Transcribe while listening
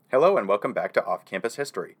Hello and welcome back to Off-Campus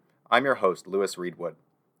History. I'm your host, Lewis Reedwood.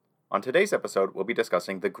 On today's episode, we'll be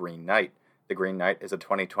discussing The Green Knight. The Green Knight is a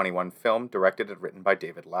 2021 film directed and written by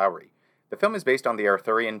David Lowery. The film is based on the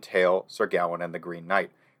Arthurian tale Sir Gawain and the Green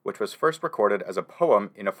Knight, which was first recorded as a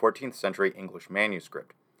poem in a 14th century English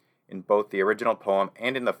manuscript. In both the original poem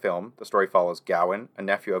and in the film, the story follows Gawain, a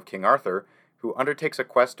nephew of King Arthur, who undertakes a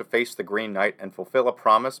quest to face the Green Knight and fulfill a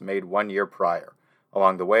promise made 1 year prior.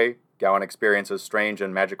 Along the way, Gawain experiences strange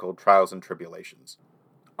and magical trials and tribulations.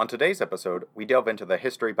 On today's episode, we delve into the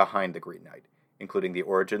history behind the Green Knight, including the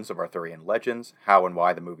origins of Arthurian legends, how and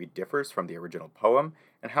why the movie differs from the original poem,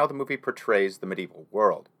 and how the movie portrays the medieval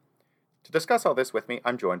world. To discuss all this with me,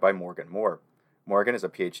 I'm joined by Morgan Moore. Morgan is a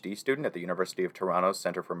PhD student at the University of Toronto's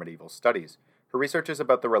Centre for Medieval Studies. Her research is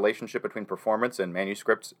about the relationship between performance and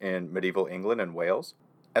manuscripts in medieval England and Wales.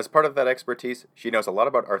 As part of that expertise, she knows a lot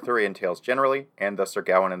about Arthurian tales generally, and the Sir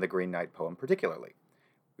Gawain and the Green Knight poem particularly.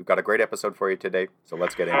 We've got a great episode for you today, so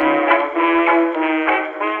let's get into it.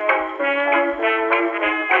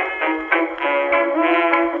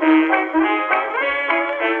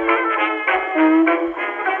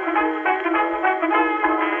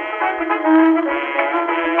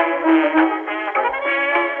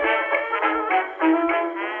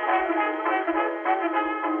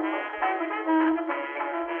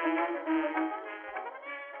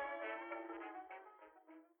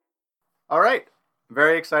 All right.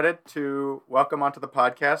 Very excited to welcome onto the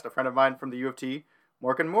podcast a friend of mine from the U of T,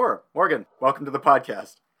 Morgan Moore. Morgan, welcome to the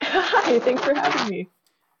podcast. Hi, thanks for having me.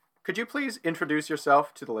 Could you please introduce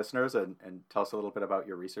yourself to the listeners and tell us a little bit about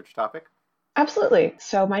your research topic? Absolutely.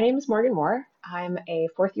 So my name is Morgan Moore. I'm a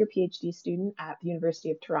fourth year PhD student at the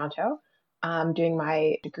University of Toronto. I'm doing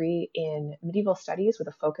my degree in medieval studies with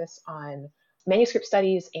a focus on manuscript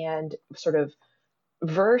studies and sort of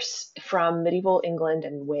verse from medieval England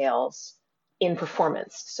and Wales in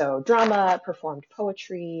performance. So drama, performed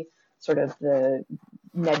poetry, sort of the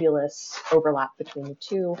nebulous overlap between the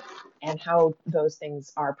two, and how those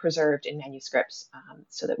things are preserved in manuscripts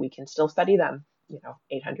so that we can still study them,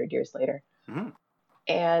 800 years later. Mm-hmm.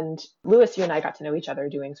 And Lewis, you and I got to know each other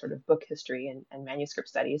doing sort of book history and manuscript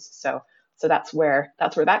studies. So that's where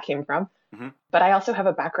that came from. Mm-hmm. But I also have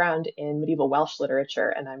a background in medieval Welsh literature,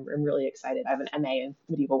 and I'm really excited. I have an MA in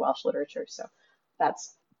medieval Welsh literature, so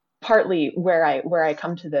that's partly where I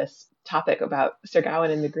come to this topic about Sir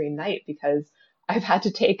Gawain and the Green Knight, because I've had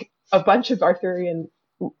to take a bunch of Arthurian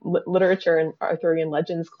literature and Arthurian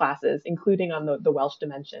legends classes, including on the Welsh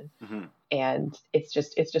dimension. Mm-hmm. And it's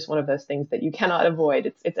just one of those things that you cannot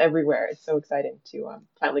avoid. It's everywhere. It's so exciting to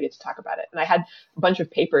finally get to talk about it. And I had a bunch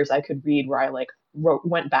of papers I could read where I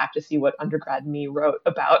went back to see what undergrad me wrote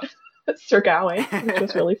about Sir Gawain, which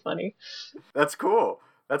was really funny. That's cool.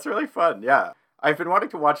 That's really fun. Yeah. I've been wanting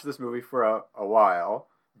to watch this movie for a while,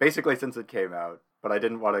 basically since it came out, but I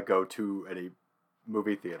didn't want to go to any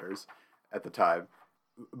movie theaters at the time.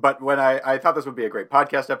 But when I thought this would be a great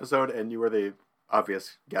podcast episode, and you were the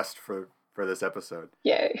obvious guest for this episode.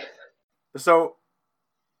 Yay. So,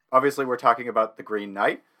 obviously we're talking about The Green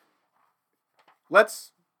Knight.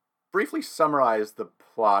 Let's briefly summarize the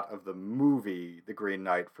plot of the movie The Green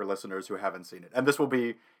Knight for listeners who haven't seen it. And this will be,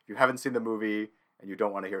 if you haven't seen the movie and you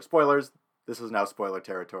don't want to hear spoilers, this is now spoiler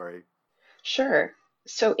territory. Sure.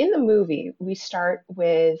 So in the movie, we start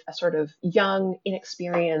with a sort of young,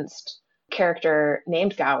 inexperienced character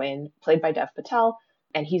named Gawain, played by Dev Patel,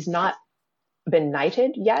 and he's not been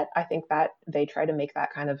knighted yet. I think that they try to make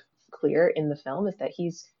that kind of clear in the film, is that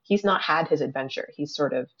he's not had his adventure. He's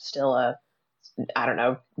sort of still a, I don't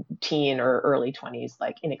know, teen or early 20s,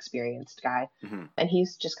 like inexperienced guy. Mm-hmm. And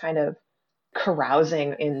he's just kind of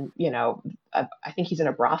carousing in, I think he's in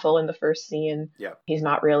a brothel in the first scene. Yeah. He's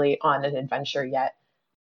not really on an adventure yet.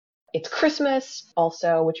 It's Christmas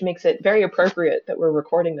also, which makes it very appropriate that we're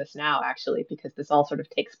recording this now, actually, because this all sort of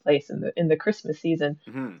takes place in the Christmas season.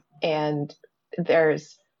 Mm-hmm. And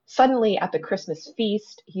there's suddenly at the Christmas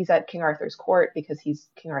feast, he's at King Arthur's court because he's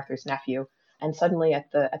King Arthur's nephew. And suddenly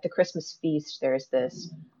at the Christmas feast, there's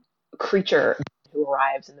this creature who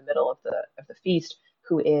arrives in the middle of the feast,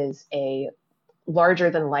 who is a larger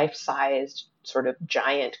than life-sized sort of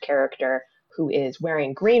giant character who is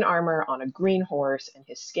wearing green armor on a green horse, and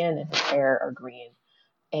his skin and his hair are green.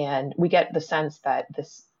 And we get the sense that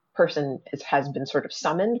this person has been sort of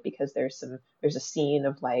summoned, because there's a scene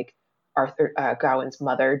of like Gawain's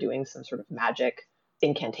mother doing some sort of magic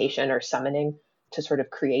incantation or summoning to sort of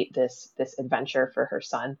create this adventure for her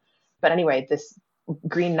son. But anyway, this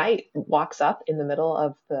Green Knight walks up in the middle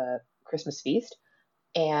of the Christmas feast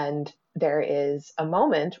And there is a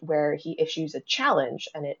moment where he issues a challenge,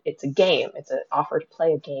 and it's a game. It's an offer to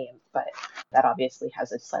play a game, but that obviously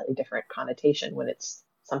has a slightly different connotation when it's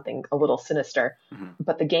something a little sinister. Mm-hmm.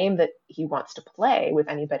 But the game that he wants to play with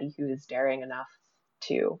anybody who is daring enough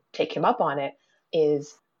to take him up on it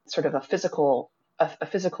is sort of a physical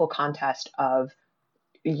contest of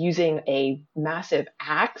using a massive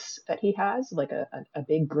axe that he has, like a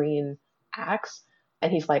big green axe.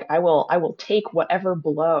 And he's like, I will take whatever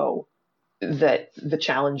blow that the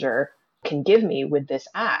challenger can give me with this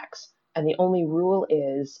axe. And the only rule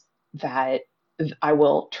is that I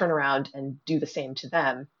will turn around and do the same to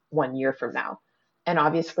them 1 year from now. And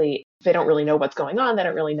obviously, they don't really know what's going on. They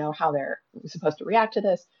don't really know how they're supposed to react to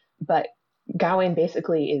this. But Gawain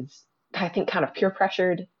basically is, I think, kind of peer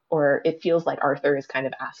pressured, or it feels like Arthur is kind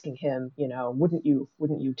of asking him, wouldn't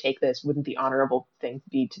you take this? Wouldn't the honorable thing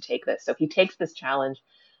be to take this? So he takes this challenge,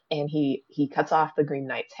 and he cuts off the Green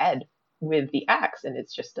Knight's head with the axe, and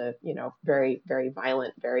it's just a very, very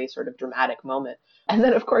violent, very sort of dramatic moment. And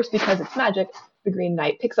then, of course, because it's magic, the Green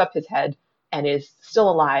Knight picks up his head and is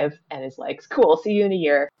still alive and is like, cool, see you in a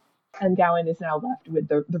year. And Gawain is now left with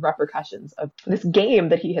the repercussions of this game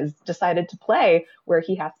that he has decided to play, where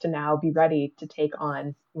he has to now be ready to take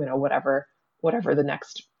on, whatever the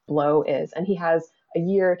next blow is. And he has a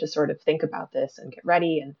year to sort of think about this and get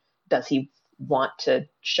ready. And does he want to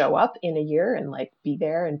show up in a year and like be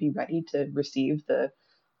there and be ready to receive the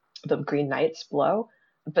Green Knight's blow?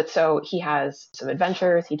 But so he has some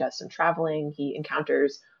adventures, he does some traveling, he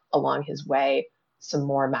encounters along his way some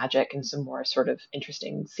more magic and some more sort of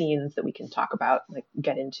interesting scenes that we can talk about, like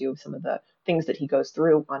get into some of the things that he goes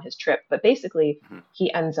through on his trip. But basically,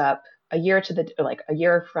 he ends up a year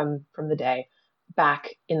from the day back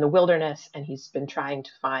in the wilderness, and he's been trying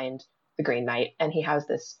to find the Green Knight. And he has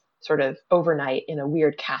this sort of overnight in a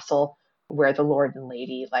weird castle where the Lord and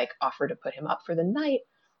Lady like offer to put him up for the night.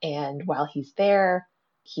 And while he's there,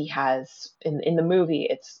 he has in the movie,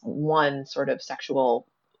 it's one sort of sexual,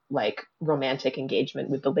 like romantic engagement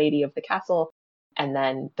with the lady of the castle. And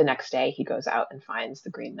then the next day he goes out and finds the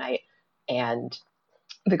Green Knight, and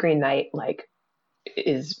the Green Knight like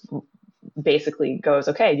is basically goes,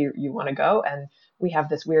 okay, you want to go? And we have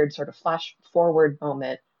this weird sort of flash forward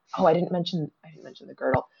moment. Oh, I didn't mention the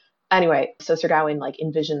girdle. Anyway, so Sir Gawain like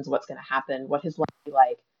envisions what's going to happen, what his life will be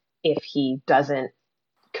like if he doesn't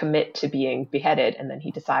commit to being beheaded, and then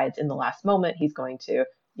he decides in the last moment he's going to,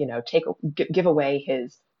 give away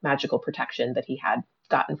his magical protection that he had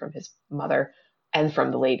gotten from his mother and from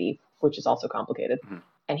the lady, which is also complicated. Mm-hmm.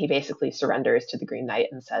 And he basically surrenders to the Green Knight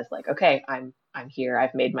and says like, okay, I'm here,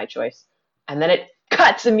 I've made my choice. And then it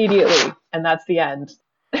cuts immediately, and that's the end.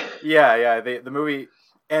 Yeah. The movie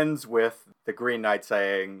ends with the Green Knight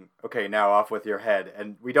saying, okay, now off with your head.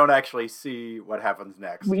 And we don't actually see what happens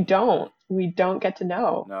next. We don't get to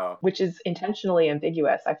know. No. Which is intentionally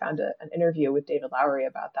ambiguous. I found an interview with David Lowery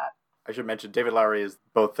about that. I should mention David Lowery is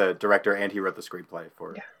both the director and he wrote the screenplay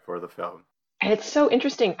for the film. And it's so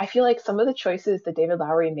interesting. I feel like some of the choices that David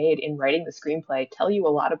Lowery made in writing the screenplay tell you a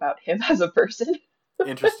lot about him as a person.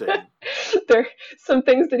 Interesting. There are some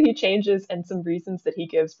things that he changes and some reasons that he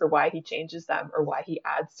gives for why he changes them or why he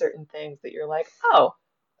adds certain things that you're like, oh,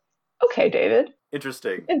 okay, David.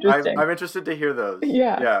 Interesting. Interesting. I'm interested to hear those.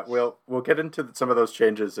 Yeah. We'll get into some of those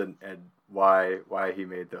changes and why he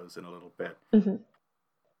made those in a little bit. Mm-hmm.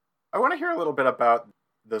 I want to hear a little bit about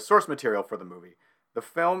the source material for the movie. The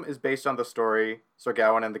film is based on the story Sir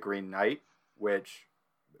Gawain and the Green Knight, which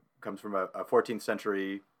comes from a 14th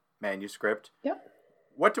century manuscript. Yep.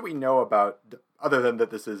 What do we know about, other than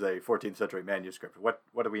that this is a 14th century manuscript, what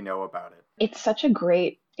do we know about it? It's such a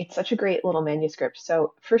great little manuscript.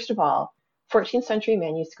 So first of all, 14th century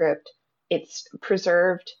manuscript, it's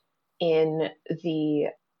preserved in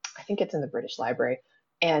I think it's in the British Library,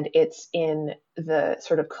 and it's in the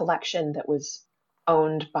sort of collection that was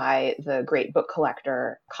owned by the great book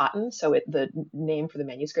collector Cotton. So the name for the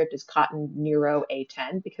manuscript is Cotton Nero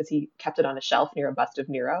A10 because he kept it on a shelf near a bust of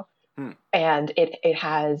Nero. And it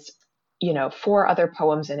has, 4 other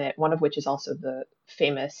poems in it, one of which is also the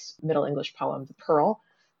famous Middle English poem, The Pearl.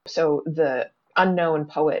 So the unknown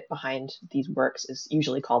poet behind these works is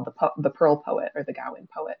usually called the Pearl poet or the Gawain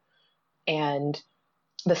poet. And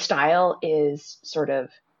the style is sort of,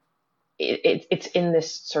 it's in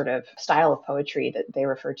this sort of style of poetry that they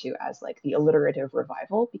refer to as like the alliterative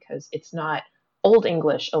revival, because it's not Old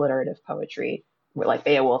English alliterative poetry like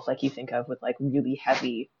Beowulf, like you think of with like really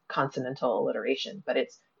heavy consonantal alliteration, but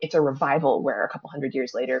it's a revival where a couple hundred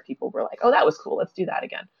years later people were like, oh, that was cool, let's do that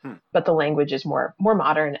again. But the language is more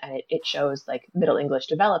modern, and it shows like Middle English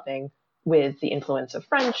developing with the influence of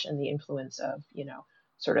French and the influence of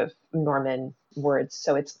sort of Norman words.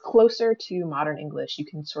 So it's closer to modern English. You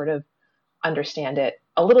can sort of understand it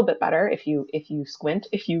a little bit better if you squint,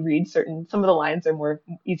 if you read some of the lines are more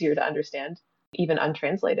easier to understand, even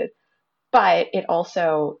untranslated. But it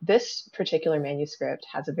also, this particular manuscript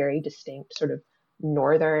has a very distinct sort of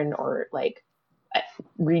northern or like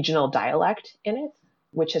regional dialect in it,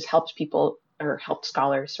 which has helped people or helped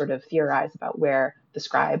scholars sort of theorize about where the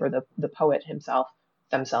scribe or the poet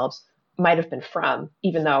themselves might have been from,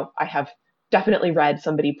 even though I have definitely read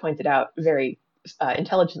somebody pointed out very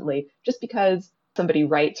intelligently, just because somebody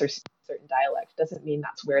writes or speaks a certain dialect doesn't mean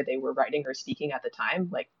that's where they were writing or speaking at the time.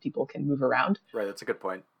 Like, people can move around. Right, that's a good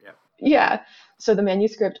point. Yeah. Yeah. So the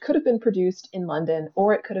manuscript could have been produced in London,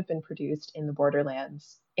 or it could have been produced in the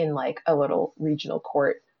borderlands in like a little regional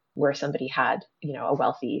court where somebody had, a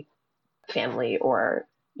wealthy family or,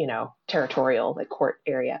 territorial like court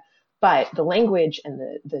area. But the language and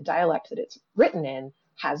the dialect that it's written in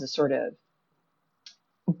has a sort of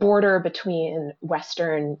border between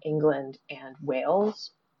Western England and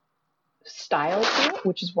Wales style to it,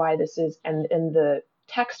 which is why this is, and in the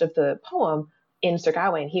text of the poem in Sir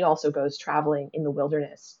Gawain, he also goes traveling in the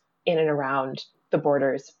wilderness in and around the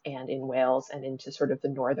borders and in Wales and into sort of the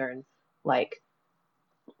northern, like,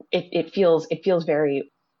 it feels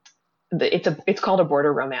very, it's called a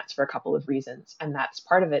border romance for a couple of reasons. And that's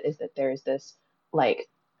part of it, is that there's this like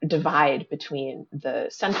divide between the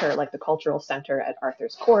center, like the cultural center at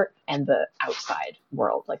Arthur's court, and the outside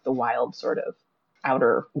world, like the wild sort of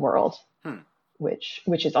outer world,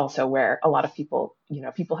 which is also where a lot of people,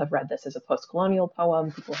 people have read this as a post-colonial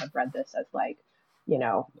poem. People have read this as like,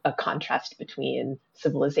 a contrast between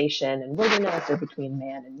civilization and wilderness, or between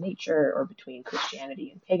man and nature, or between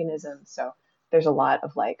Christianity and paganism. So there's a lot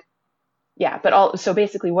of like, yeah, so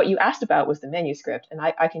basically what you asked about was the manuscript. And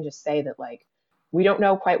I can just say that, like, we don't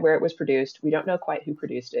know quite where it was produced. We don't know quite who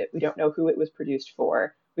produced it. We don't know who it was produced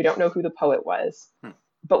for. We don't know who the poet was,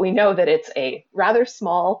 but we know that it's a rather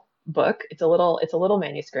small book. It's a little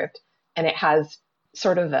manuscript, and it has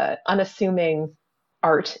sort of a unassuming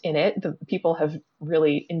art in it. The people have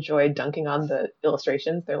really enjoyed dunking on the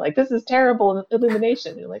illustrations. They're like, this is terrible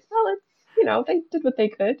illumination. And you're like, well, it's, they did what they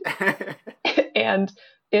could. And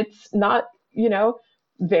it's not,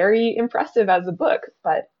 very impressive as a book,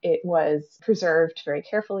 but it was preserved very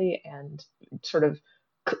carefully and sort of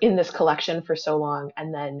in this collection for so long.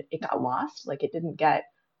 And then it got lost. Like, it didn't get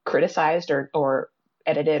criticized or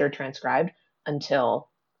edited or transcribed until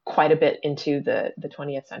quite a bit into the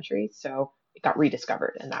 20th century. So it got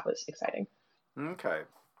rediscovered, and that was exciting. Okay.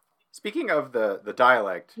 Speaking of the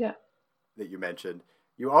dialect that you mentioned,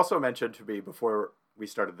 you also mentioned to me before we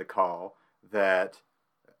started the call that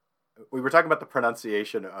we were talking about the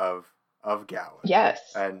pronunciation of Gawain. Yes.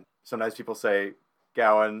 And sometimes people say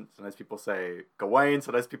Gawain, sometimes people say Gawain,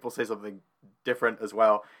 sometimes people say something different as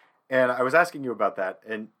well. And I was asking you about that,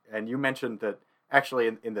 and you mentioned that actually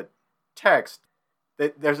in the text,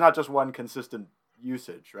 there's not just one consistent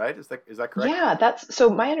usage, right? Is that correct? Yeah, so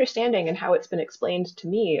my understanding and how it's been explained to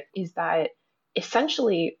me is that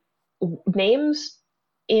essentially names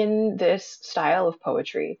in this style of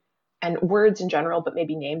poetry, and words in general, but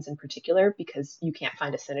maybe names in particular, because you can't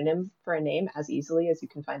find a synonym for a name as easily as you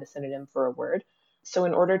can find a synonym for a word. So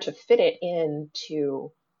in order to fit it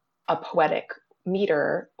into a poetic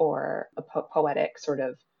meter or a poetic sort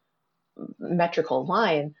of metrical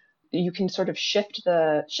line, you can sort of shift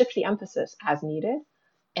the emphasis as needed.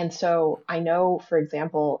 And so I know, for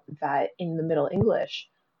example, that in the Middle English,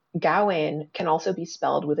 Gawain can also be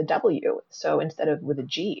spelled with a W. So instead of with a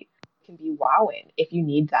G, it can be Wowin if you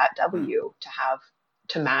need that W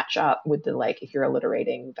to match up with the, like, if you're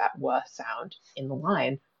alliterating that W sound in the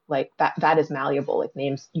line, like that is malleable. Like,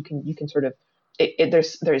 names, you can sort of,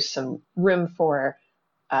 there's some room for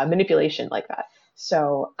manipulation like that.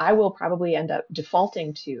 So I will probably end up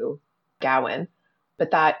defaulting to Gawain,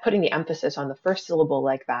 but that putting the emphasis on the first syllable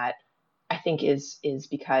like that, I think is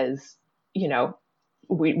because,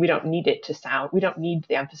 we don't need it to sound, we don't need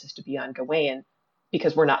the emphasis to be on Gawain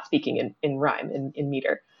because we're not speaking in rhyme, in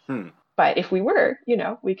meter. But if we were,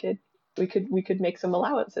 we could make some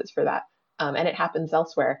allowances for that. And it happens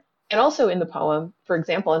elsewhere. And also in the poem, for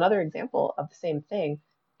example, another example of the same thing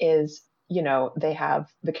is, they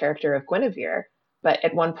have the character of Guinevere, but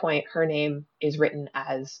at one point her name is written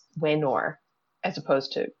as Gwenor, as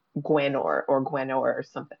opposed to Gwenor or Gwenor or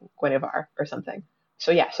something, Guinevere or something.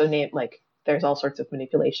 So yeah, so there's all sorts of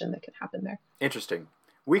manipulation that can happen there. Interesting.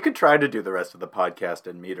 We could try to do the rest of the podcast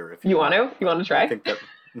in meter if you want to. You want to try? I think that.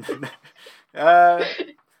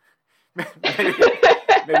 Maybe.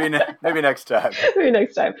 maybe next time. Maybe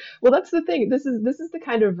next time. Well, that's the thing. This is the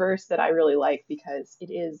kind of verse that I really like because it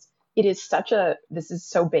is such a this is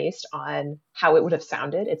so based on how it would have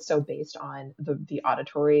sounded. It's so based on the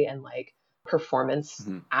auditory and like performance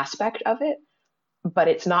aspect of it, but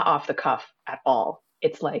it's not off the cuff at all.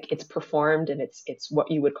 It's like it's performed and it's what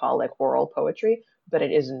you would call like oral poetry, but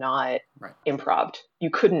it is not improv. You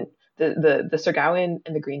couldn't the Sir Gawain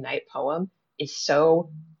and the Green Knight poem is so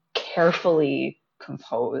carefully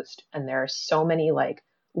composed, and there are so many like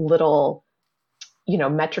little,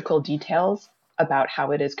 metrical details about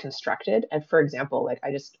how it is constructed. And for example, like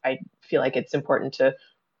I feel like it's important to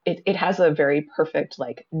it has a very perfect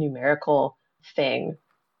like numerical thing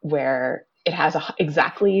where it has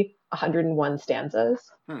exactly 101 stanzas,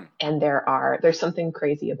 and there's something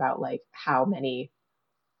crazy about like how many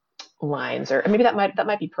lines, or maybe that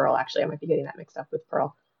might be Pearl. Actually, I might be getting that mixed up with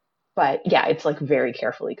Pearl, but yeah, it's like very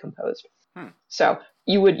carefully composed. So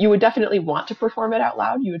you would definitely want to perform it out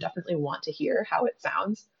loud. You would definitely want to hear how it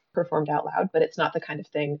sounds performed out loud, but it's not the kind of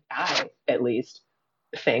thing I, at least,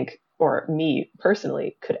 think, or me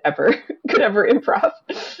personally, could ever improv.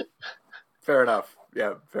 Fair enough.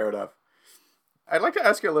 Yeah, fair enough. I'd like to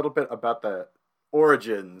ask you a little bit about the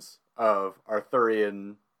origins of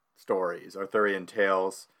Arthurian stories, Arthurian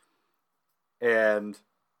tales. And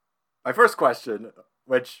my first question,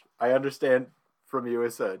 which I understand from you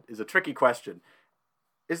is a tricky question.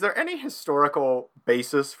 Is there any historical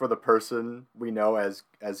basis for the person we know as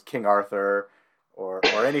King Arthur, or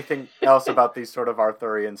anything else about these sort of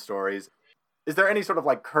Arthurian stories? Is there any sort of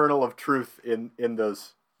like kernel of truth in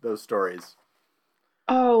those stories?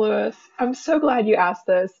 Oh, Lewis, I'm so glad you asked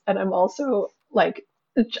this, and I'm also like,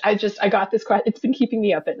 I got this question. It's been keeping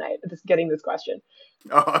me up at night, just getting this question.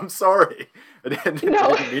 Oh, I'm sorry. I didn't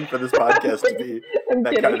mean for this podcast to be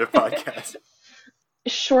that kind of podcast.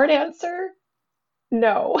 Short answer,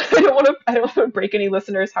 no. I don't want to break any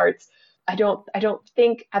listeners' hearts. I don't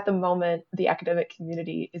think at the moment the academic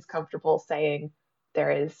community is comfortable saying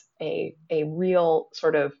there is a real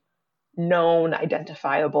sort of known,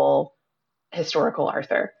 identifiable historical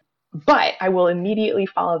Arthur. But I will immediately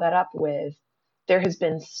follow that up with, there has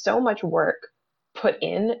been so much work put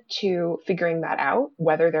into figuring that out,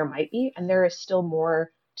 whether there might be, and there is still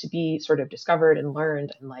more to be sort of discovered and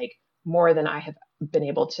learned, and like more than I have been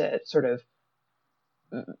able to sort of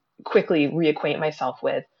quickly reacquaint myself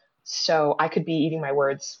with. So I could be eating my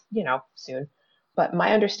words, soon. But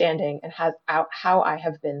my understanding and how I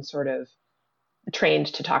have been sort of trained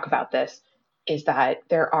to talk about this is that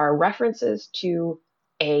there are references to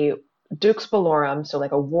a Dux Bellorum, so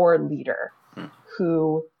like a war leader,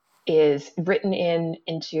 who is written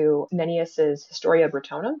into Nennius's Historia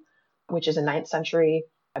Britonum, which is a 9th century,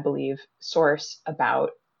 I believe, source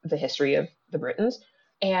about the history of the Britons.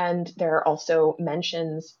 And there are also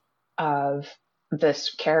mentions of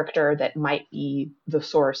this character that might be the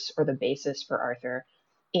source or the basis for Arthur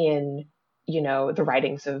in, the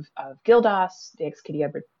writings of Gildas, the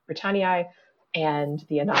Excidia Britanniae, and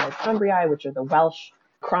the Annales Cumbriae, which are the Welsh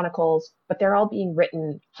chronicles, but they're all being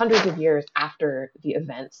written hundreds of years after the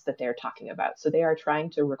events that they're talking about. So they are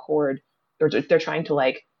trying to record, or they're trying to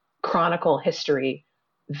like chronicle history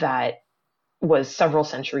that was several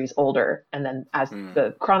centuries older. And then as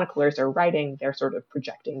the chroniclers are writing, they're sort of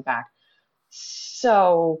projecting back.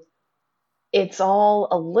 So it's all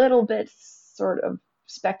a little bit sort of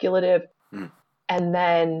speculative. And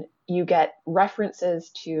then you get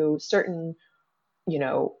references to certain,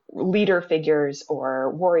 leader figures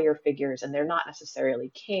or warrior figures, and they're not necessarily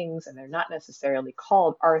kings, and they're not necessarily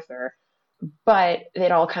called Arthur, but it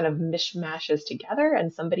all kind of mishmashes together,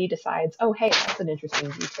 and somebody decides, oh, hey, that's an interesting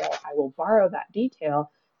detail. I will borrow that detail,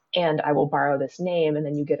 and I will borrow this name, and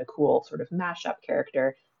then you get a cool sort of mashup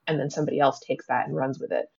character, and then somebody else takes that and runs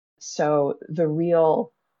with it. So the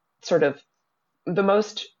real sort of the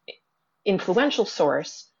most influential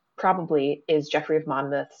source probably is Geoffrey of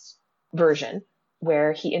Monmouth's version,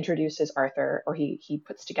 where he introduces Arthur, or he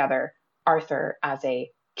puts together Arthur as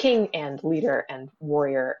a king and leader and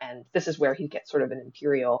warrior, and this is where he gets sort of an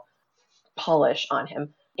imperial polish on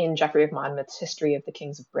him in Geoffrey of Monmouth's History of the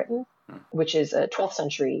Kings of Britain, which is a 12th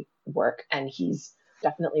century work, and he's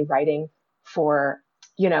definitely writing for,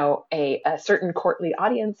 a certain courtly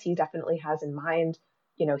audience. He definitely has in mind,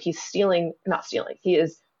 he's he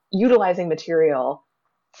is utilizing material,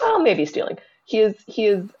 well, maybe stealing. He is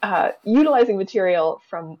utilizing material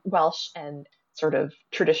from Welsh and sort of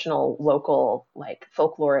traditional local, like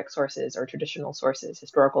folkloric sources or traditional sources,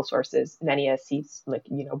 historical sources. Nennius, he's like,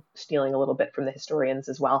 stealing a little bit from the historians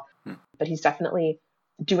as well. But he's definitely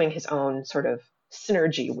doing his own sort of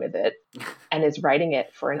synergy with it and is writing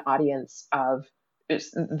it for an audience of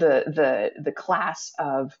the class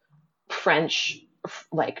of French,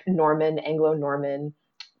 like Norman, Anglo-Norman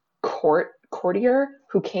courtier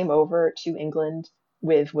who came over to England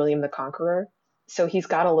with William the Conqueror. So he's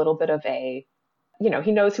got a little bit of a,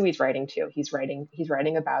 he knows who he's writing to. He's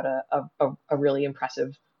writing about a really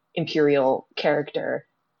impressive imperial character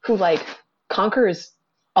who like conquers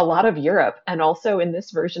a lot of Europe, and also in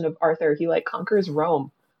this version of Arthur, he like conquers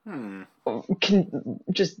Rome,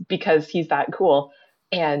 just because he's that cool.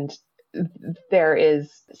 And there is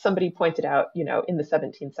somebody pointed out, in the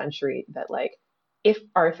 17th century that like if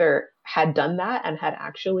Arthur had done that and had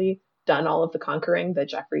actually done all of the conquering that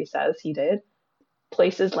Geoffrey says he did,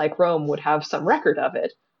 places like Rome would have some record of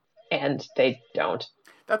it, and they don't.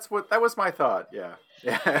 That was my thought. Yeah.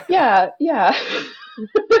 Yeah.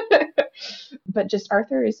 But just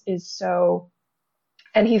Arthur is so,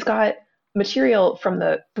 and he's got material from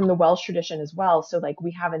the Welsh tradition as well. So like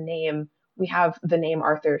we have the name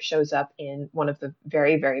Arthur shows up in one of the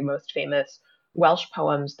very, very most famous Welsh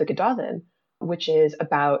poems, the Gododdin, which is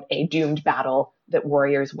about a doomed battle that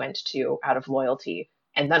warriors went to out of loyalty,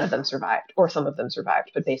 and none of them survived, or some of them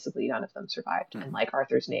survived, but basically none of them survived. And like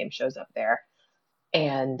Arthur's name shows up there.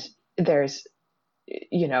 And there's,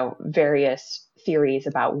 various theories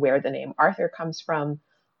about where the name Arthur comes from.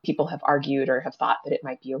 People have argued or have thought that it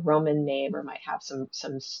might be a Roman name or might have some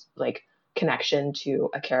like connection to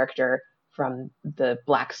a character from the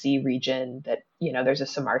Black Sea region, that, there's a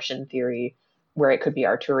Sarmatian theory where it could be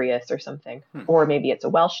Arturius or something. Or maybe it's a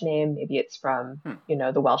Welsh name. Maybe it's from,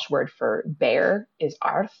 the Welsh word for bear is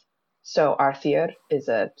Arth. So Arthur is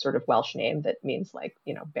a sort of Welsh name that means like,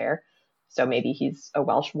 bear. So maybe he's a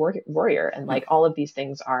Welsh warrior. And like all of these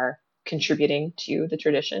things are contributing to the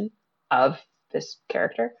tradition of this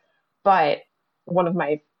character. But one of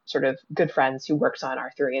my sort of good friends who works on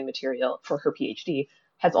Arthurian material for her PhD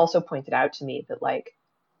has also pointed out to me that like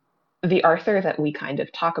the Arthur that we kind of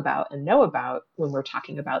talk about and know about when we're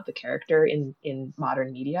talking about the character in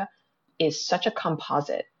modern media is such a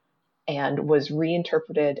composite, and was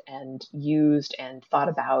reinterpreted and used and thought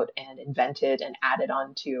about and invented and added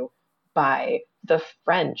onto by the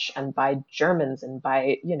French and by Germans and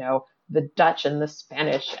by, the Dutch and the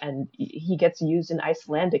Spanish. And he gets used in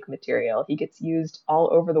Icelandic material. He gets used all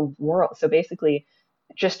over the world. So basically,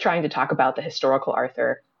 just trying to talk about the historical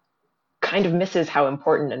Arthur kind of misses how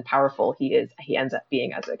important and powerful he ends up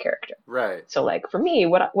being as a character. Right. So like for me,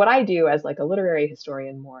 what I do as like a literary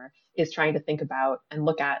historian more is trying to think about and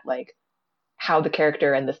look at like how the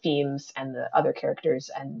character and the themes and the other characters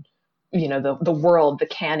and, the world, the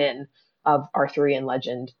canon of Arthurian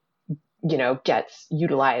legend, gets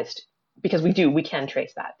utilized, because we can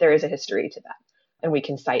trace that. There is a history to that. And we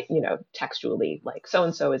can cite, textually, like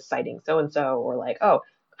so-and-so is citing so-and-so, or like, oh,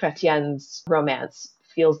 Chrétien's romance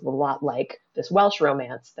feels a lot like this Welsh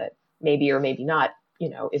romance that maybe or maybe not,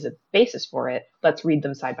 is a basis for it. Let's read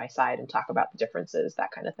them side by side and talk about the differences,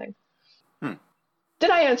 that kind of thing. Did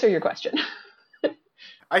I answer your question?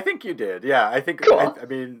 I think you did. Yeah, I think. Cool.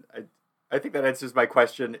 I think that answers my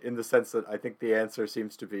question in the sense that I think the answer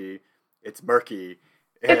seems to be it's murky.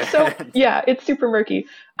 It's super murky.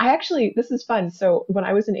 This is fun. So when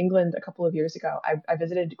I was in England a couple of years ago, I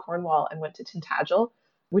visited Cornwall and went to Tintagel,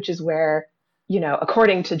 which is where,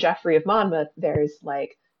 according to Geoffrey of Monmouth, there's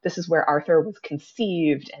like, this is where Arthur was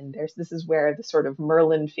conceived, and this is where the sort of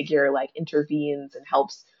Merlin figure like intervenes and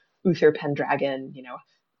helps Uther Pendragon,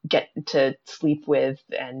 get to sleep with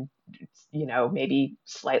and, maybe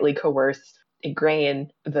slightly coerce Igraine,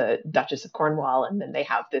 the Duchess of Cornwall, and then they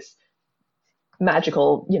have this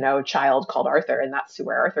magical, child called Arthur, and that's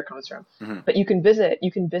where Arthur comes from. But you can visit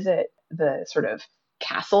the sort of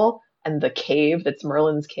castle and the cave that's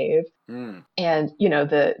Merlin's cave. And,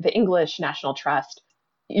 the English National Trust,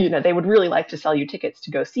 they would really like to sell you tickets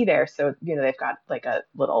to go see there. So, they've got like a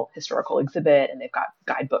little historical exhibit, and they've got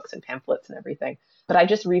guidebooks and pamphlets and everything. But I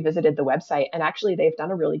just revisited the website, and actually they've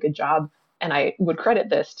done a really good job. And I would credit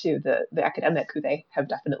this to the academic who they have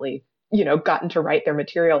definitely, gotten to write their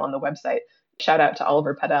material on the website. Shout out to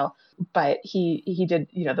Oliver Pedell. But he did,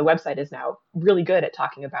 the website is now really good at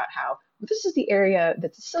talking about how this is the area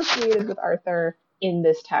that's associated with Arthur in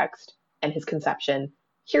this text and his conception.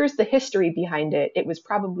 Here's the history behind it. It was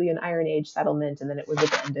probably an Iron Age settlement, and then it was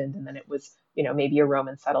abandoned, and then it was, maybe a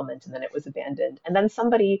Roman settlement, and then it was abandoned. And then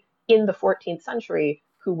somebody in the 14th century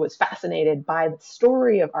who was fascinated by the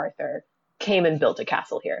story of Arthur came and built a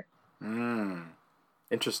castle here.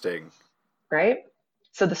 Interesting. Right?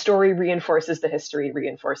 So the story reinforces the history,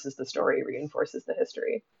 reinforces the story, reinforces the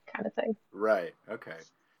history, kind of thing. Right. Okay.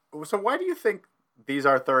 So why do you think these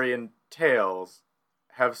Arthurian tales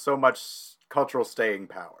have so much cultural staying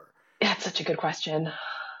power? That's such a good question.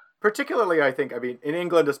 Particularly, I think, I mean, in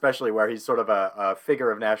England especially, where he's sort of a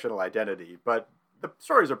figure of national identity, but the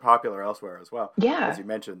stories are popular elsewhere as well, as Yeah. you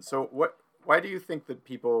mentioned. So why do you think that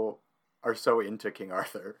people are so into King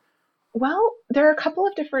Arthur? Well, there are a couple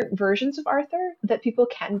of different versions of Arthur that people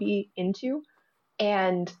can be into.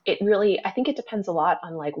 And it really, I think it depends a lot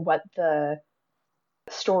on like what the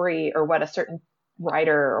story or what a certain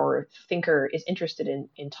writer or thinker is interested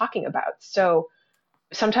in talking about. So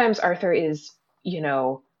sometimes Arthur is, you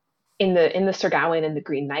know, in the Sir Gawain and the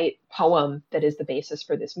Green Knight poem that is the basis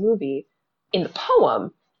for this movie. In the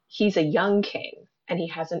poem, he's a young king and he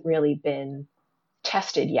hasn't really been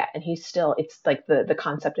tested yet, and he's still. It's like the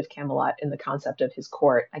concept of Camelot and the concept of his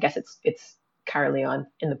court. I guess it's Caerleon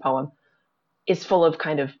in the poem is full of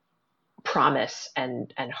kind of promise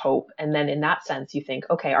and hope. And then in that sense, you think,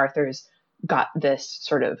 okay, Arthur's got this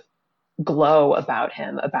sort of glow about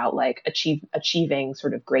him about like achieving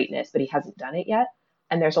sort of greatness, but he hasn't done it yet.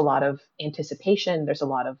 And there's a lot of anticipation. There's a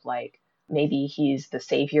lot of like maybe he's the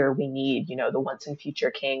savior we need, the once and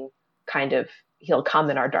future king kind of he'll come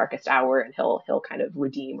in our darkest hour and he'll kind of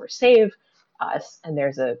redeem or save us. And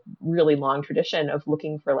there's a really long tradition of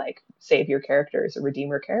looking for like savior characters or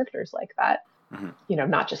redeemer characters like that, Hmm.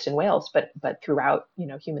 not just in Wales, but throughout,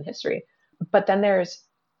 human history. But then there's,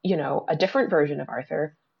 a different version of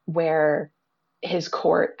Arthur where his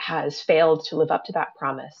court has failed to live up to that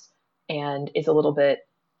promise and is a little bit,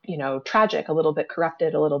 tragic, a little bit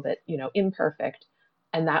corrupted, a little bit, imperfect.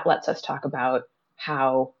 And that lets us talk about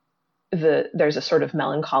how there's a sort of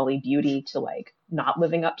melancholy beauty to like not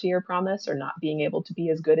living up to your promise or not being able to be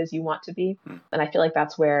as good as you want to be. And I feel like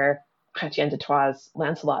that's where Chrétien de Troyes'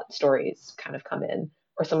 Lancelot stories kind of come in,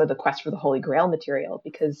 or some of the quest for the Holy Grail material,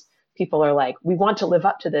 because people are like, we want to live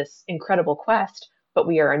up to this incredible quest, but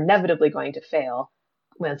we are inevitably going to fail.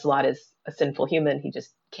 Lancelot is a sinful human. He just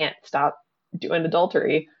can't stop doing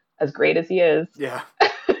adultery, as great as he is. Yeah.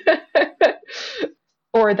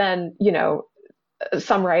 Or then,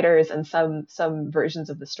 some writers and some versions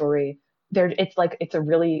of the story, there it's a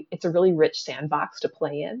really rich sandbox to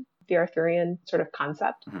play in the Arthurian sort of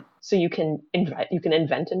concept. Hmm. So you can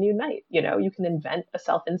invent a new knight. You can invent a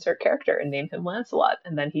self-insert character and name him Lancelot,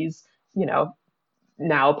 and then he's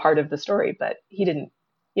now a part of the story, but he didn't.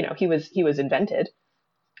 He was invented.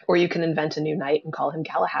 Or you can invent a new knight and call him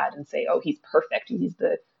Galahad and say, oh, he's perfect. He's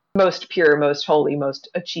the most pure, most holy, most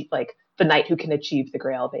achieve like the knight who can achieve the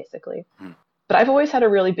Grail, basically. Hmm. But I've always had a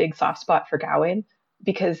really big soft spot for Gawain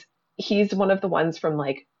because he's one of the ones from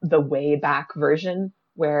like the way back version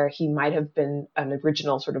where he might have been an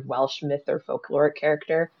original sort of Welsh myth or folkloric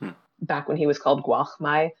character Hmm. back when he was called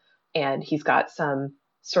Gwalchmai. And he's got some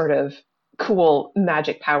sort of cool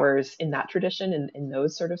magic powers in that tradition and in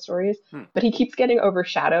those sort of stories. Hmm. But he keeps getting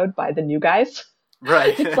overshadowed by the new guys.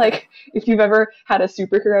 Right. It's like if you've ever had a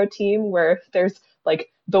superhero team where there's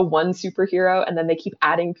like the one superhero and then they keep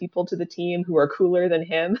adding people to the team who are cooler than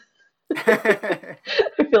him. I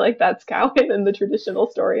feel like that's Cowan in the traditional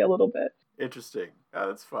story a little bit. Interesting. Oh,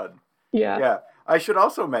 that's fun. Yeah. Yeah. I should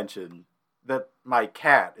also mention that my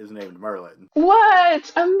cat is named Merlin.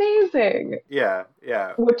 What? Amazing. Yeah,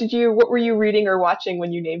 yeah. What were you reading or watching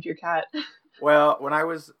when you named your cat? Well, when I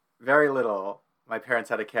was very little, my parents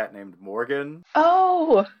had a cat named Morgan,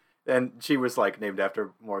 Oh. and she was like named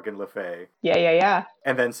after Morgan Le Fay. Yeah.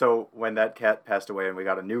 And then so when that cat passed away and we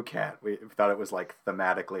got a new cat, we thought it was like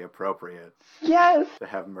thematically appropriate Yes. to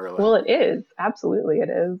have Merlin. Well, it is. Absolutely it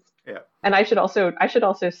is. Yeah. And I should also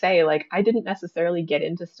say, like, I didn't necessarily get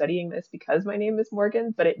into studying this because my name is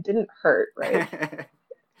Morgan, but it didn't hurt, right?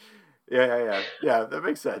 Yeah, that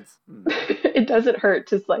makes sense. It doesn't hurt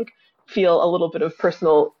to like feel a little bit of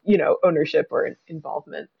personal, ownership or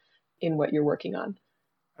involvement in what you're working on.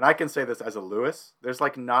 And I can say this as a Lewis, there's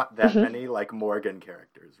like not that Mhm. many like Morgan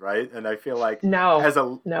characters, right? And I feel like No. as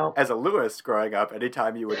a No. as a Lewis growing up,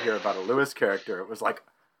 anytime you would hear about a Lewis character, it was like,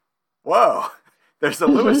 whoa, there's a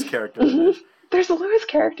Lewis character in it. There's a Lewis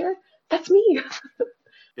character. That's me.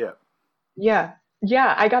 Yeah. Yeah.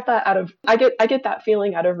 Yeah, I got that I get that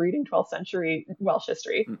feeling out of reading 12th century Welsh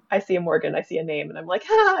history. Hmm. I see a Morgan, I see a name, and I'm like,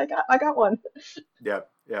 I got one. Yep.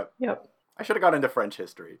 Yep. I should have gone into French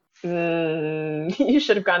history. You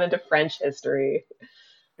should have gone into French history.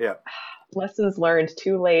 Yeah. Lessons learned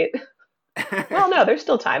too late. Well, no, there's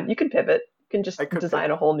still time. You can pivot. You can just I could design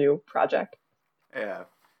pivot. a whole new project. Yeah,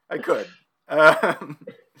 I could.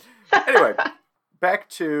 Anyway, back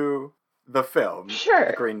to the film, Sure.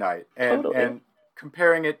 The Green Knight, and Totally. and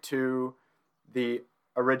comparing it to the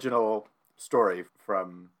original story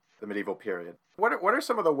from the medieval period. What are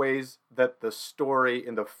some of the ways that the story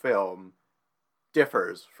in the film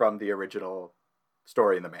differs from the original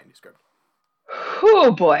story in the manuscript?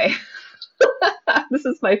 Oh boy. This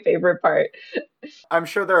is my favorite part. I'm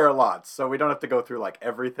sure there are lots, so we don't have to go through like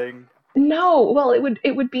everything. No, well, it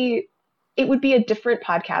would be a different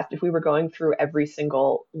podcast if we were going through every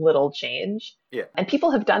single little change. Yeah. And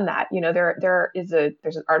people have done that. You know,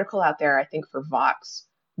 there's an article out there, I think, for Vox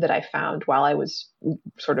that I found while I was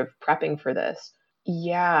sort of prepping for this.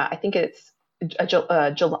 Yeah, I think it's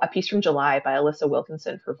a piece from July by Alyssa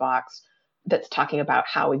Wilkinson for Vox that's talking about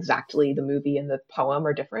how exactly the movie and the poem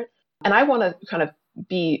are different. And I want to kind of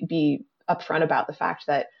be upfront about the fact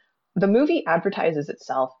that the movie advertises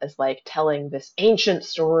itself as like telling this ancient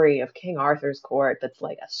story of King Arthur's court that's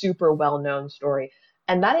like a super well-known story.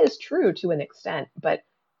 And that is true to an extent, but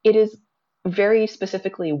it is very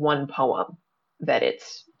specifically one poem that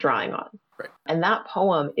it's drawing on. Right. And that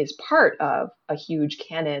poem is part of a huge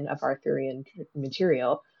canon of Arthurian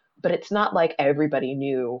material, but it's not like everybody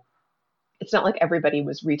knew. It's not like everybody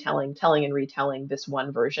was telling and retelling this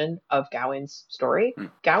one version of Gawain's story.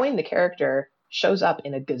 Gawain, the character, shows up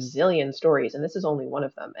in a gazillion stories, and this is only one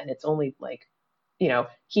of them. And it's only like,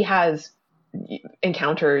 he has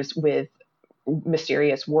encounters with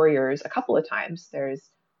mysterious warriors a couple of times. There's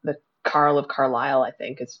the Carl of Carlisle, I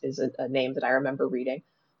think, is a name that I remember reading.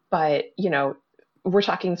 But, we're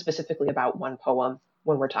talking specifically about one poem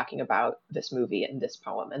when we're talking about this movie and this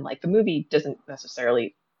poem. And like the movie doesn't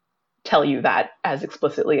necessarily tell you that as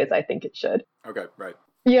explicitly as I think it should. Okay, right.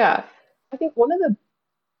 Yeah. I think one of the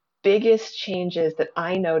biggest changes that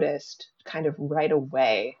I noticed kind of right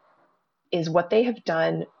away is what they have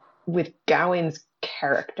done with Gawain's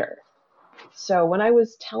character. So when I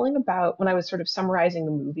was sort of summarizing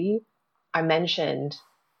the movie, I mentioned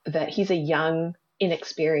that he's a young,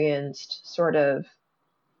 inexperienced sort of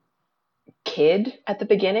kid at the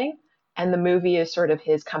beginning, and the movie is sort of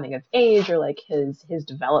his coming of age, or like his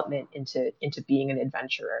development into being an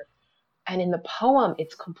adventurer. And in the poem,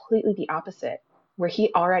 it's completely the opposite, where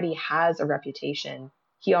he already has a reputation.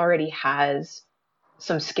 He already has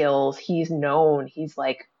some skills. He's known. He's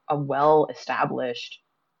like a well-established,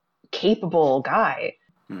 capable guy.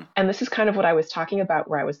 And this is kind of what I was talking about,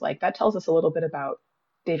 where I was like, that tells us a little bit about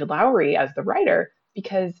David Lowery as the writer,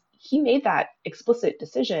 because he made that explicit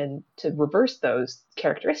decision to reverse those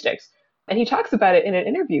characteristics. And he talks about it in an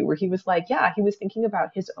interview where he was like, yeah, he was thinking about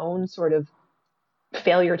his own sort of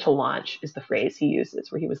failure to launch, is the phrase he uses,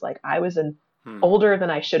 where he was like, I was an older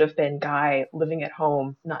than I should have been guy living at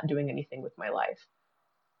home, not doing anything with my life.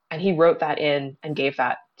 And he wrote that in and gave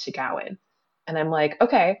that to Gawain. And I'm like,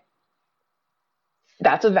 okay,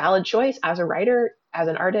 that's a valid choice. As a writer, as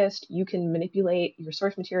an artist, you can manipulate your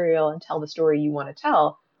source material and tell the story you want to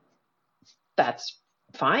tell. That's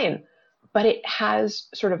fine. But it has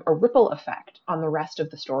sort of a ripple effect on the rest of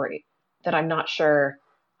the story that I'm not sure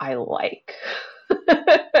I like.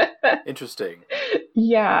 Interesting.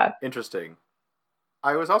 Yeah. Interesting.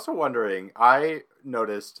 I was also wondering, I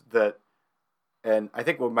noticed that, and I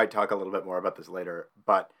think we might talk a little bit more about this later,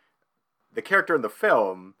 but the character in the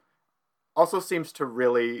film also seems to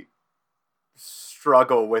really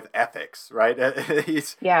struggle with ethics, right?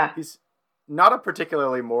 He's not a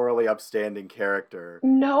particularly morally upstanding character.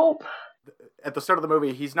 Nope. At the start of the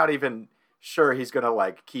movie, he's not even sure he's going to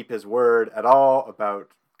like keep his word at all about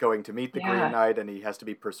going to meet the Green Knight, and he has to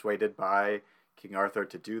be persuaded by King Arthur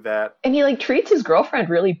to do that. And he like treats his girlfriend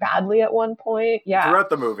really badly at one point. Yeah. Throughout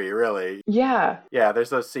the movie, really. Yeah. Yeah,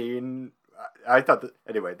 there's a scene. I thought that,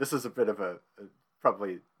 anyway, this is a bit of a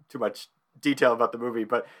probably too much detail about the movie,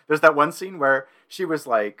 but there's that one scene where she was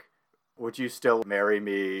like, would you still marry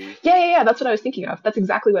me? Yeah. That's what I was thinking of. That's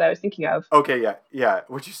exactly what I was thinking of. Okay, yeah.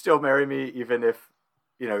 Would you still marry me even if,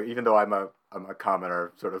 even though I'm a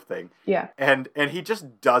commoner sort of thing? Yeah. And he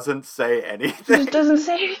just doesn't say anything. He just doesn't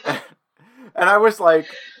say anything. And I was like,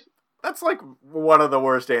 that's like one of the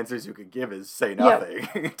worst answers you could give, is say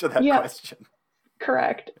nothing to that question.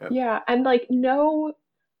 Correct. Yep. Yeah. And like no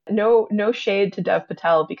shade to Dev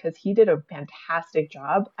Patel, because he did a fantastic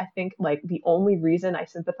job. I think like the only reason I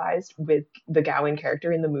sympathized with the Gawain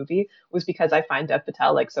character in the movie was because I find Dev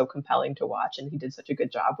Patel like so compelling to watch, and he did such a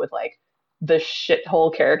good job with like the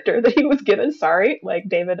shithole character that he was given. Sorry, like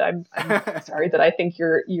David, I'm sorry that I think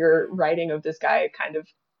your writing of this guy kind of,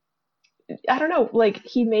 I don't know, like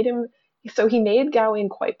he made Gawain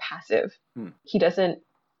quite passive. He doesn't,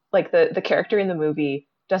 like the character in the movie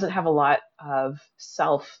doesn't have a lot of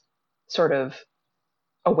self sort of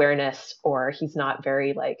awareness, or he's not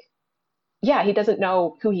very like, he doesn't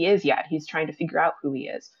know who he is yet. He's trying to figure out who he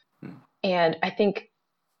is. And I think,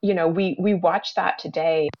 we watch that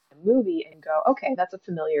today in the movie and go, okay, that's a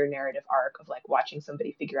familiar narrative arc of like watching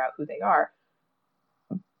somebody figure out who they are.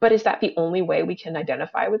 But is that the only way we can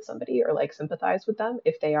identify with somebody or like sympathize with them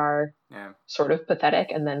if they are Yeah. sort of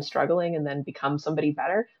pathetic and then struggling and then become somebody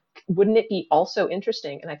better? Wouldn't it be also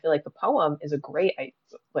interesting? And I feel like the poem is a great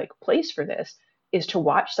like place for this, is to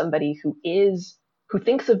watch somebody who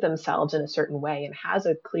thinks of themselves in a certain way and has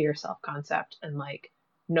a clear self-concept and like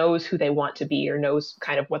knows who they want to be or knows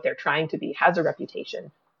kind of what they're trying to be, has a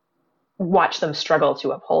reputation, watch them struggle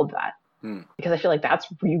to uphold that. Because I feel like that's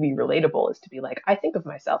really relatable, is to be like, I think of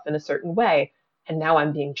myself in a certain way, and now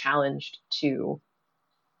I'm being challenged to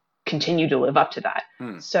continue to live up to that.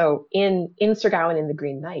 So in Sir Gawain and the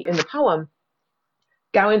Green Knight, in the poem,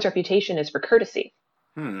 Gawain's reputation is for courtesy.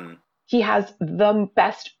 He has the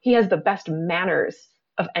best manners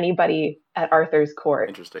of anybody at Arthur's court.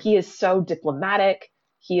 Interesting. He is so diplomatic.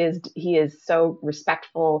 He is so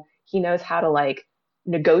respectful. He knows how to like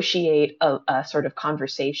negotiate a sort of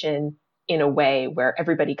conversation in a way where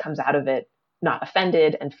everybody comes out of it not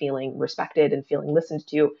offended and feeling respected and feeling listened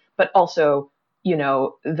to, but also, you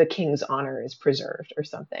know, the king's honor is preserved or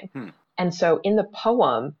something. And so in the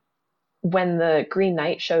poem, when the Green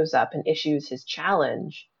Knight shows up and issues his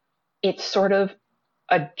challenge, it's sort of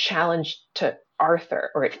a challenge to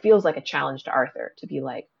Arthur, or it feels like a challenge to Arthur to be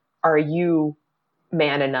like, are you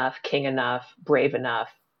man enough, king enough, brave enough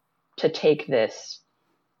to take this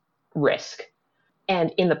risk?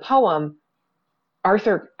 And in the poem,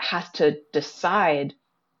 Arthur has to decide,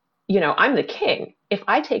 you know, I'm the king. If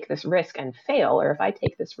I take this risk and fail, or if I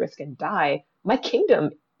take this risk and die, my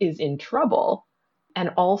kingdom is in trouble. And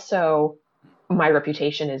also, my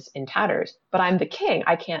reputation is in tatters. But I'm the king.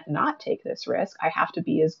 I can't not take this risk. I have to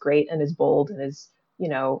be as great and as bold and as, you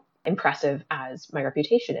know, impressive as my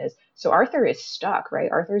reputation is. So Arthur is stuck,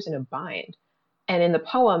 right? Arthur's in a bind. And in the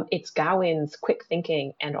poem, it's Gawain's quick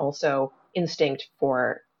thinking and also instinct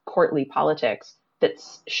for courtly politics that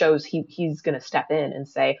shows he's going to step in and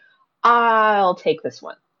say, I'll take this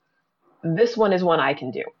one. This one is one I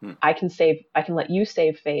can do. I can let you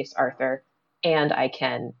save face, Arthur, and I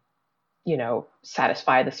can, you know,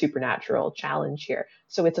 satisfy the supernatural challenge here.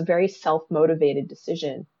 So it's a very self-motivated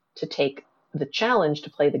decision to take the challenge,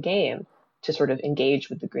 to play the game, to sort of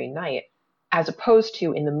engage with the Green Knight, as opposed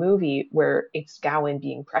to in the movie where it's Gawain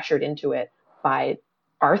being pressured into it by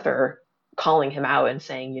Arthur calling him out and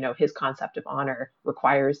saying, you know, his concept of honor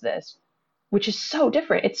requires this, which is so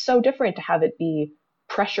different. It's so different to have it be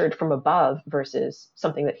pressured from above versus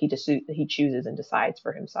something that he chooses and decides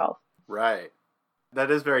for himself. Right. That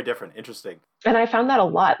is very different. Interesting. And I found that a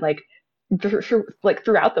lot, like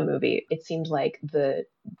throughout the movie, it seemed like the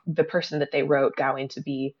person that they wrote Gawain to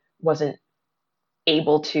be wasn't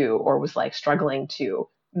able to, or was like struggling to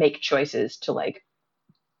make choices to like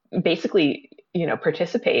basically, you know,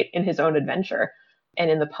 participate in his own adventure.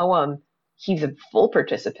 And in the poem, he's a full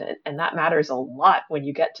participant, and that matters a lot when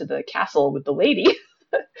you get to the castle with the lady.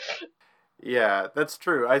 Yeah, that's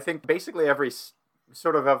true. I think basically every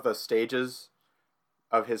sort of the stages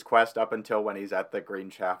of his quest up until when he's at the Green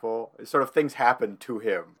Chapel, sort of things happen to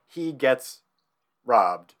him. He gets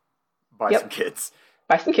robbed by some kids.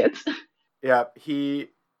 By some kids. Yeah, he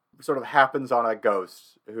sort of happens on a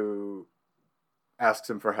ghost who asks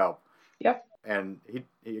him for help. Yep. And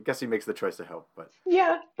I guess he makes the choice to help, but...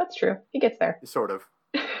 Yeah, that's true. He gets there. Sort of.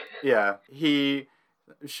 Yeah. He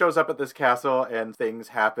shows up at this castle and things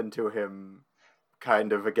happen to him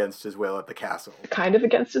kind of against his will at the castle. Kind of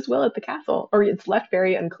against his will at the castle. Or it's left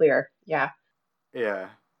very unclear. Yeah. Yeah.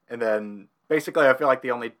 And then basically I feel like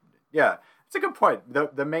it's a good point.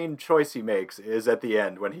 The main choice he makes is at the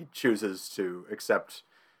end when he chooses to accept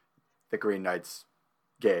the Green Knight's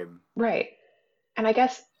game. Right. And I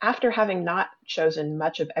guess after having not chosen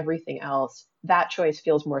much of everything else, that choice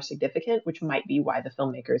feels more significant, which might be why the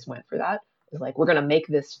filmmakers went for that. Is like, we're going to make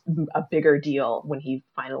this a bigger deal when he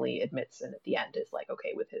finally admits, and at the end is like,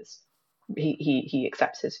 okay with he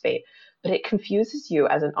accepts his fate. But it confuses you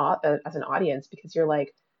as an audience, because you're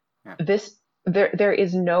like, there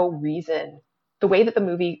is no reason. The way that the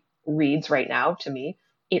movie reads right now, to me,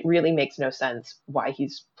 it really makes no sense why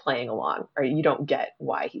he's playing along, or you don't get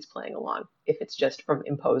why he's playing along if it's just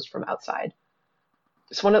imposed from outside.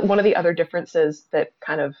 So one of the other differences that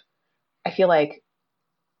kind of, I feel like,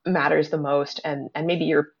 matters the most, and maybe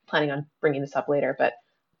you're planning on bringing this up later, but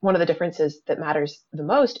one of the differences that matters the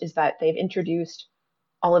most is that they've introduced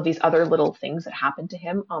all of these other little things that happen to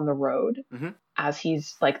him on the road. As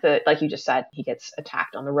he's like you just said, he gets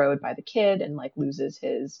attacked on the road by the kid and like loses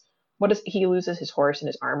his horse and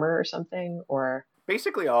his armor or something, or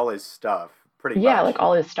basically all his stuff, pretty much. Yeah, like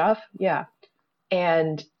all his stuff. Yeah.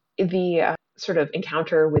 And the sort of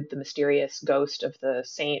encounter with the mysterious ghost of the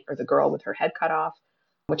saint, or the girl with her head cut off,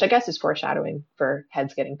 which I guess is foreshadowing for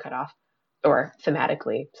heads getting cut off, or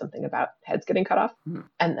thematically something about heads getting cut off.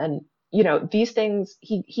 And then, these things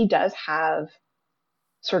he does have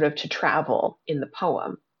sort of to travel in the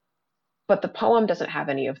poem, but the poem doesn't have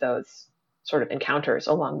any of those sort of encounters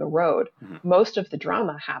along the road. Most of the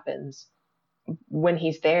drama happens when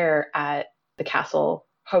he's there at the castle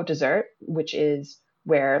Haut Desert, which is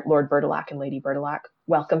where Lord Bertilac and Lady Bertilac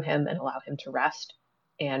welcome him and allow him to rest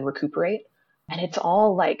and recuperate. And it's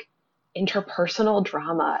all like interpersonal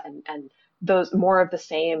drama and those more of the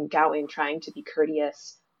same, Gawain trying to be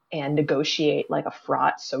courteous and negotiate like a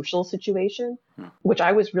fraught social situation, which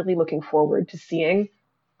I was really looking forward to seeing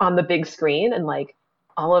on the big screen, and like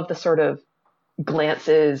all of the sort of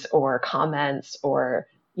glances or comments or,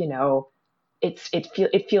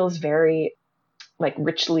 it feels very like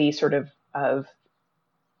richly sort of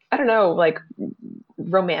I don't know, like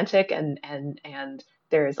romantic, and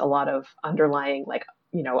there's a lot of underlying like,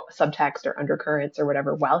 subtext or undercurrents or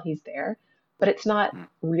whatever while he's there, but it's not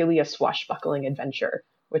really a swashbuckling adventure,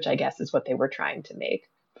 which I guess is what they were trying to make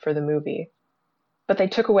for the movie. But they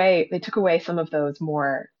took away some of those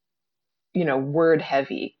more, word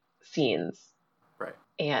heavy scenes. Right.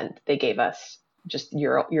 And they gave us just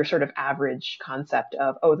your sort of average concept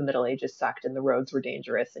of, oh, the Middle Ages sucked and the roads were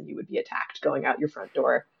dangerous and you would be attacked going out your front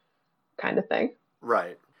door kind of thing.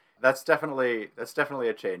 Right. That's definitely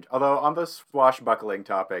a change. Although on the swashbuckling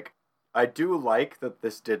topic, I do like that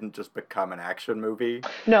this didn't just become an action movie.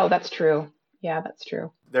 No, that's true. Yeah, that's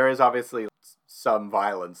true. There is obviously some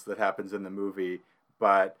violence that happens in the movie,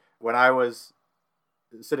 but when I was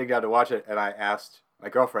sitting down to watch it and I asked my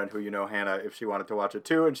girlfriend, who Hannah, if she wanted to watch it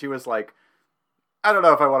too, and she was like, I don't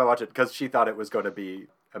know if I want to watch it, because she thought it was going to be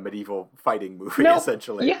a medieval fighting movie,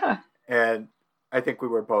 essentially. Yeah. And I think we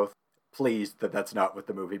were both pleased that that's not what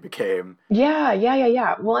the movie became. Yeah.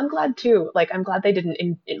 Well, I'm glad too. Like, I'm glad they didn't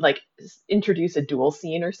introduce a duel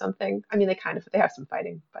scene or something. I mean, they have some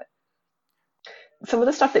fighting, but some of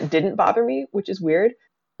the stuff that didn't bother me, which is weird.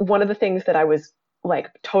 One of the things that I was like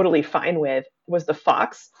totally fine with was the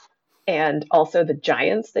fox, and also the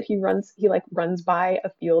giants that he runs by a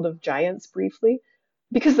field of giants briefly,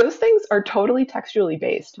 because those things are totally textually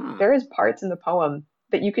based. There is parts in the poem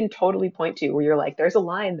that you can totally point to where you're like, there's a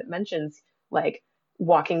line that mentions like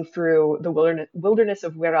walking through the wilderness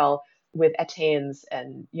of Wirral with Etains,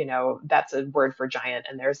 and that's a word for giant,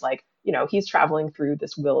 and there's like, he's traveling through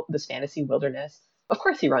this fantasy wilderness. Of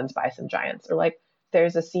course he runs by some giants. Or like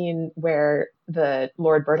there's a scene where the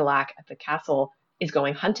Lord Bertilac at the castle is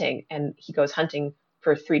going hunting, and he goes hunting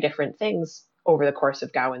for 3 different things over the course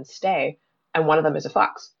of Gawain's stay, and one of them is a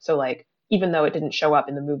fox. So like, even though it didn't show up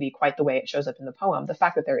in the movie quite the way it shows up in the poem, the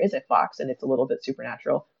fact that there is a fox and it's a little bit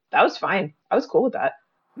supernatural, that was fine. I was cool with that.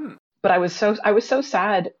 But I was so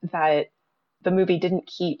sad that the movie didn't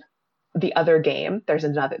keep the other game. There's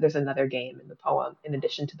another game in the poem in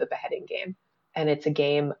addition to the beheading game, and it's a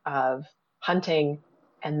game of hunting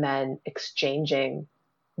and then exchanging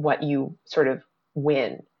what you sort of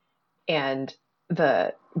win. And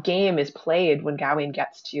the game is played when Gawain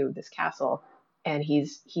gets to this castle, and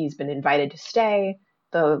he's been invited to stay.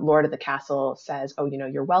 The lord of the castle says, oh,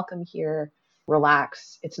 you're welcome here.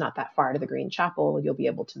 Relax. It's not that far to the Green Chapel. You'll be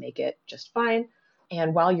able to make it just fine.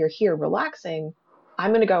 And while you're here relaxing, I'm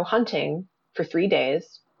going to go hunting for 3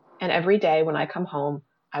 days. And every day when I come home,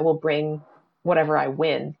 I will bring whatever I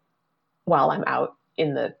win while I'm out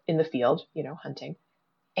in the field, hunting,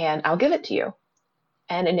 and I'll give it to you.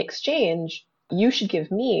 And in exchange, you should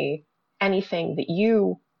give me anything that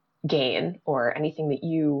you gain or anything that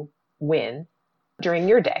you win during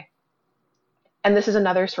your day. And this is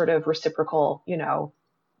another sort of reciprocal,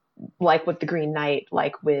 like with the Green Knight,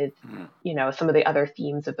 like with, some of the other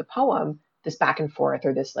themes of the poem, this back and forth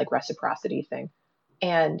or this like reciprocity thing.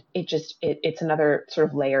 And it's another sort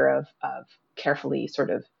of layer of carefully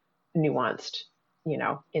sort of nuanced,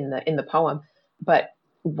 in the poem. But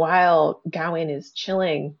while Gawain is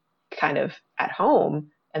chilling kind of at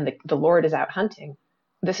home and the Lord is out hunting,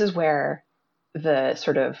 this is where the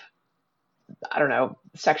sort of, I don't know,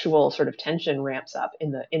 sexual sort of tension ramps up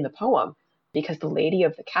in the poem, because the lady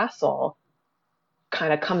of the castle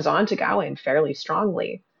kind of comes on to Gawain fairly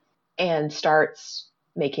strongly and starts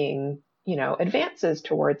making, advances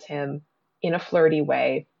towards him in a flirty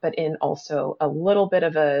way, but in also a little bit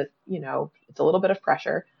of it's a little bit of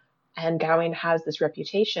pressure. And Gawain has this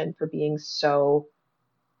reputation for being so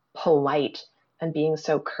polite and being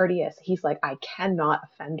so courteous. He's like, I cannot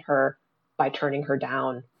offend her by turning her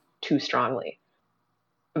down too strongly,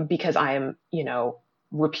 because I am,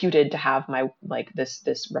 reputed to have my like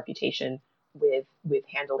this reputation with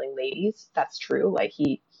handling ladies. That's true. Like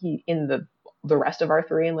he in the the rest of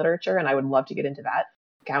Arthurian literature, and I would love to get into that.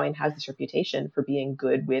 Gawain has this reputation for being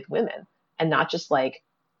good with women, and not just like,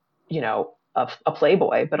 a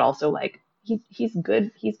playboy, but also like he's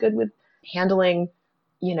good. He's good with handling,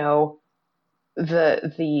 you know,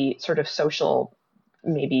 the sort of social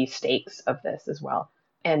maybe stakes of this as well.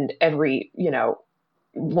 And every,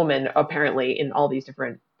 woman apparently in all these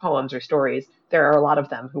different poems or stories, there are a lot of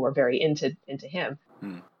them who are very into him.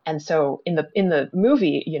 And so in the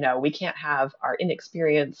movie, we can't have our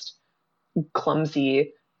inexperienced,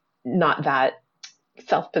 clumsy, not that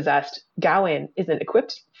self-possessed Gawain isn't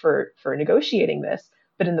equipped for negotiating this.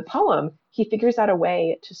 But in the poem, he figures out a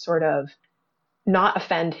way to sort of not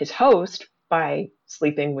offend his host by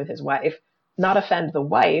sleeping with his wife, not offend the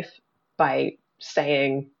wife by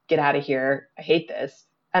saying, "Get out of here, I hate this,"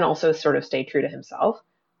 and also sort of stay true to himself,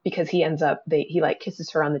 because he ends up, he like kisses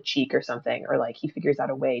her on the cheek or something, or like he figures out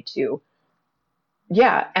a way to,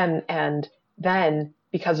 yeah. And then,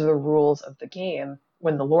 because of the rules of the game,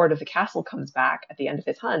 when the lord of the castle comes back at the end of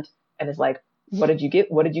his hunt and is like, "What did you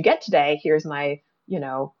get? What did you get today? Here's my,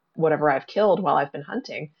 whatever I've killed while I've been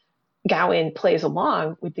hunting." Gawain plays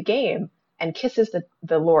along with the game and kisses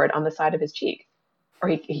the lord on the side of his cheek. Or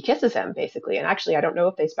he kisses him basically. And actually, I don't know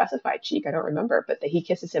if they specify cheek. I don't remember, but he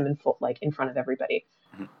kisses him in full, like in front of everybody.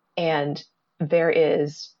 And there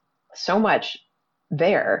is so much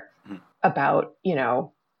there about,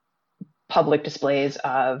 public displays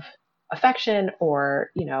of affection, or,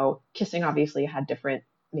 kissing obviously had different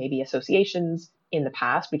maybe associations in the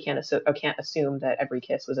past. We can't assume that every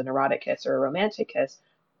kiss was an erotic kiss or a romantic kiss,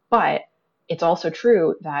 but it's also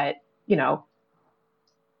true that,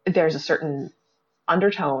 there's a certain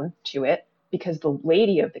undertone to it, because the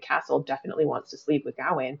lady of the castle definitely wants to sleep with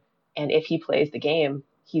Gawain. And if he plays the game,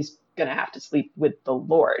 he's going to have to sleep with the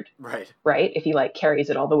lord. Right? If he like carries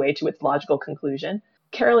it all the way to its logical conclusion.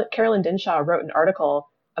 Carolyn Dinshaw wrote an article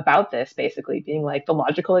about this, basically being like, the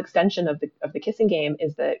logical extension of the kissing game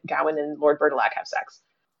is that Gawain and Lord Bertilac have sex.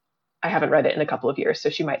 I haven't read it in a couple of years, so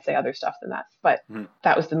she might say other stuff than that. But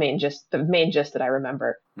that was the main gist that I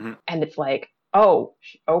remember. And it's like, oh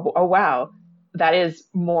wow,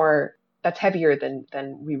 that's heavier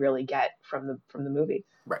than we really get from the movie.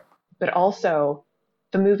 Right. But also,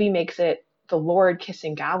 the movie makes it the Lord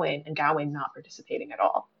kissing Gawain and Gawain not participating at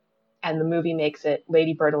all. And the movie makes it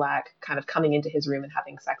Lady Bertilac kind of coming into his room and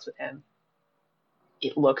having sex with him.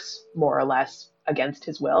 It looks more or less against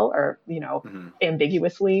his will, or,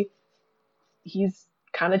 ambiguously. He's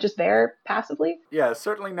kind of just there passively. Yeah,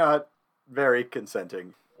 certainly not very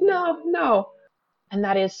consenting. No. And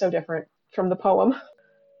that is so different from the poem.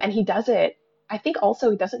 And he does it. I think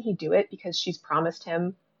also, doesn't he do it because she's promised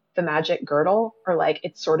him the magic girdle, or like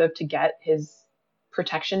it's sort of to get his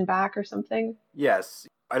protection back or something? Yes.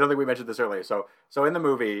 I don't think we mentioned this earlier. So in the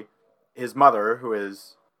movie, his mother, who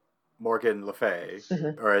is Morgan Le Fay,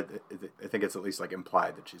 or I think it's at least like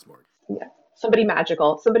implied that she's Morgan. Yeah. Somebody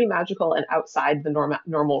magical and outside the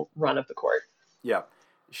normal run of the court. Yeah.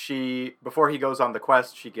 Before he goes on the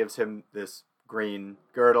quest, she gives him this green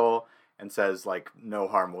girdle and says, like, no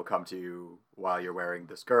harm will come to you while you're wearing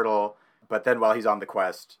this girdle. But then while he's on the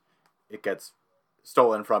quest, it gets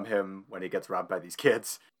stolen from him when he gets robbed by these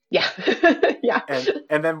kids. Yeah. Yeah.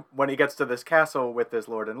 And then when he gets to this castle with this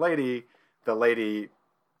lord and lady, the lady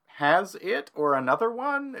has it or another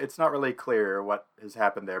one. It's not really clear what has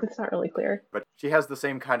happened there. It's not really clear. But she has the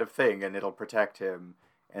same kind of thing, and it'll protect him.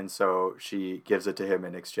 And so she gives it to him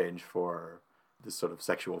in exchange for this sort of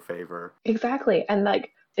sexual favor. Exactly. And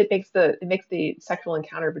like it makes the sexual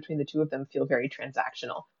encounter between the two of them feel very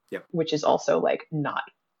transactional. Yep. Which is also like not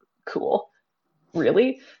cool.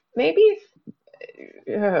 Really? Maybe?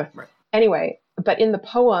 Right. Anyway, but in the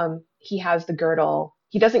poem, he has the girdle.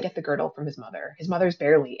 He doesn't get the girdle from his mother. His mother's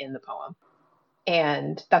barely in the poem.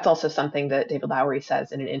 And that's also something that David Lowery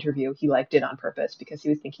says in an interview. He like did on purpose because he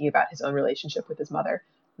was thinking about his own relationship with his mother.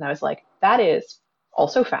 And I was like, that is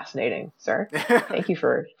also fascinating, sir. Thank you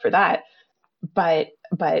for that. But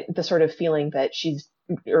the sort of feeling that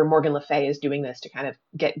Morgan Le Fay is doing this to kind of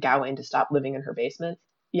get Gawain to stop living in her basement,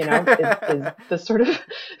 is the sort of,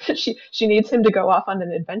 she needs him to go off on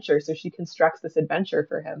an adventure. So she constructs this adventure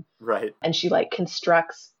for him. Right. And she like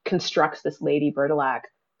constructs this Lady Bertilac,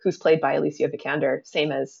 who's played by Alicia Vikander,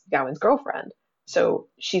 same as Gawain's girlfriend. So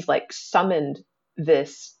she's like summoned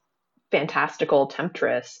this fantastical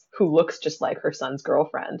temptress who looks just like her son's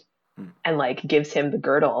girlfriend, and like gives him the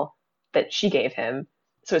girdle that she gave him.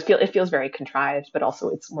 So it feels very contrived, but also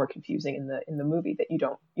it's more confusing in the movie that you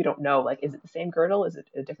don't know, like, is it the same girdle? Is it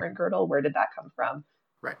a different girdle? Where did that come from?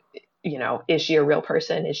 Right. Is she a real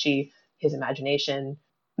person? Is she his imagination?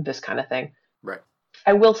 This kind of thing. Right.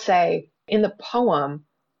 I will say, In the poem,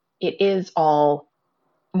 it is all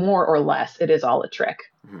more or less, it is all a trick.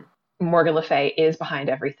 Morgan Le Fay is behind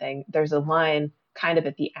everything. There's a line kind of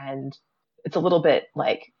at the end. It's a little bit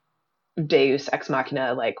like Deus ex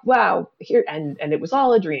machina, like, wow, here, and it was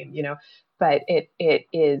all a dream, but it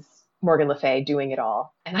is Morgan Le Fay doing it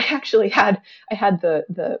all. And I had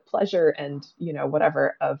the pleasure and,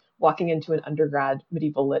 whatever, of walking into an undergrad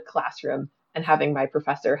medieval lit classroom and having my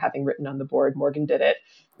professor having written on the board, Morgan did it,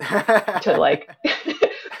 to like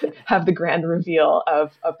have the grand reveal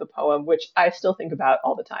of the poem, which I still think about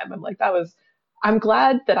all the time. I'm like, I'm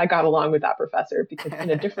glad that I got along with that professor, because in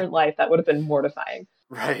a different life that would have been mortifying.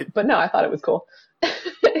 Right. But no, I thought it was cool.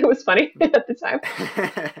 It was funny at the time.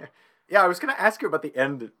 Yeah, I was going to ask you about the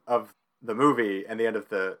end of the movie and the end of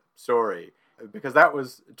the story, because that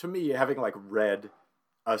was, to me, having like read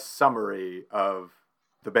a summary of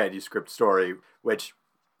the manuscript story, which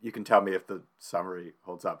you can tell me if the summary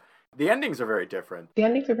holds up. The endings are very different. The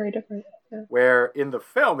endings are very different. Yeah. Where in the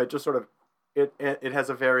film, it just sort of, it has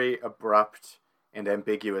a very abrupt and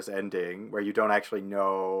ambiguous ending where you don't actually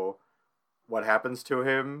know what happens to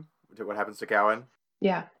him, what happens to Gawain.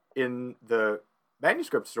 Yeah. In the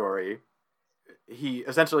manuscript story, he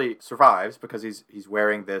essentially survives because he's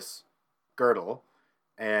wearing this girdle,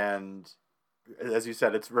 and as you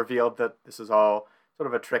said, it's revealed that this is all sort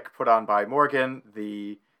of a trick put on by Morgan.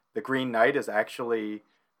 The Green Knight is actually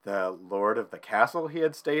the lord of the castle he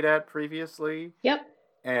had stayed at previously. Yep.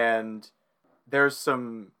 And there's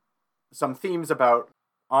some themes about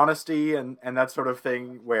honesty and that sort of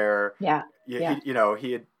thing where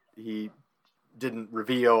he didn't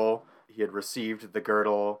reveal he had received the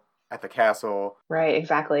girdle at the castle. Right,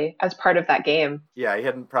 exactly. As part of that game. Yeah, he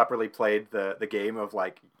hadn't properly played the game of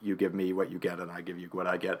like, you give me what you get and I give you what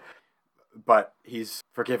I get. But he's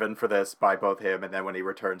forgiven for this by both him, and then when he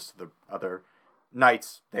returns to the other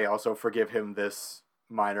knights, they also forgive him this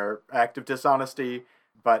minor act of dishonesty.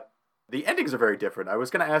 But the endings are very different. I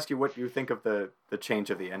was going to ask you what you think of the change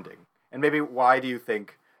of the ending. And maybe why do you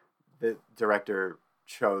think the director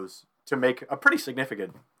chose to make a pretty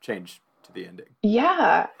significant change to the ending?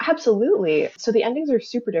 Yeah, absolutely. So the endings are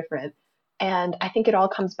super different. And I think it all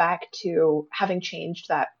comes back to having changed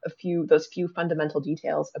those few fundamental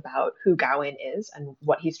details about who Gawain is and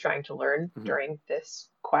what he's trying to learn during this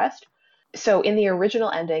quest. So in the original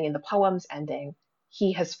ending, in the poem's ending,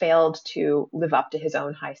 he has failed to live up to his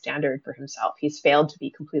own high standard for himself. He's failed to be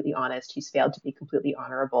completely honest. He's failed to be completely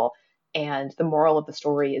honorable. And the moral of the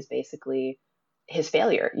story is basically his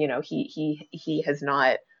failure. He has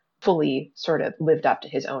not fully sort of lived up to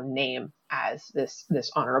his own name as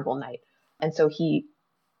this honorable knight. And so he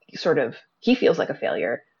feels like a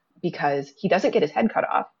failure because he doesn't get his head cut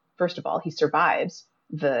off. First of all, he survives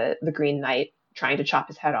the Green Knight trying to chop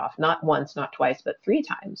his head off, not once, not twice, but 3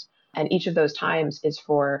 times. And each of those times is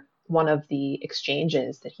for one of the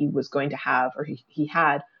exchanges that he was going to have, or he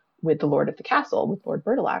had with the Lord of the Castle, with Lord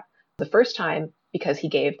Bertilac. The first time, because he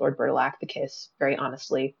gave Lord Bertilac the kiss very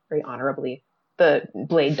honestly, very honorably, the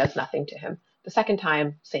blade does nothing to him. The second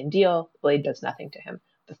time, same deal, the blade does nothing to him.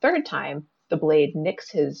 The third time, the blade nicks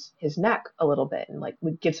his neck a little bit and like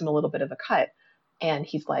gives him a little bit of a cut. And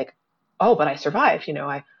he's like, oh, but I survived.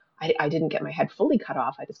 I didn't get my head fully cut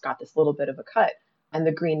off. I just got this little bit of a cut. And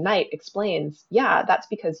the Green Knight explains, yeah, that's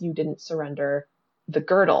because you didn't surrender the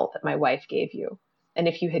girdle that my wife gave you. And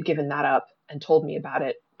if you had given that up and told me about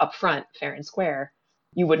it up front, fair and square,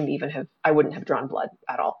 I wouldn't have drawn blood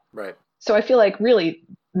at all. Right. So I feel like really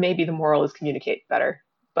maybe the moral is communicate better.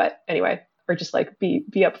 But anyway, or just like be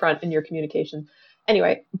upfront in your communication.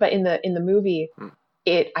 Anyway, but in the movie,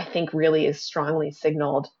 it I think really is strongly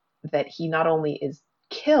signaled that he not only is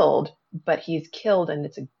killed, but he's killed and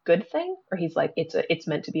it's a good thing, or he's like it's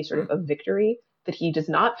meant to be sort of a victory, that he does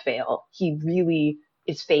not fail. He really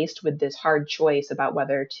is faced with this hard choice about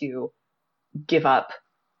whether to give up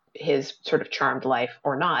his sort of charmed life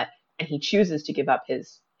or not, and he chooses to give up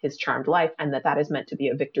his charmed life, and that is meant to be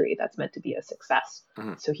a victory, that's meant to be a success.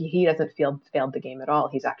 So he doesn't failed the game at all.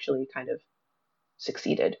 He's actually kind of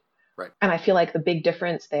succeeded. Right. And I feel like the big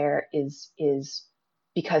difference there is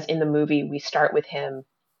because in the movie we start with him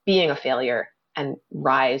being a failure and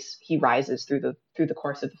he rises through the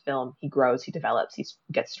course of the film. He grows, he develops, he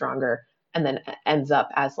gets stronger, and then ends up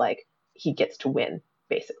as like he gets to win,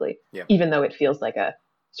 basically. Yeah. Even though it feels like a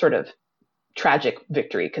sort of tragic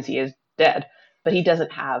victory because he is dead. But he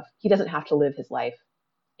doesn't have to live his life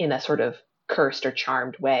in a sort of cursed or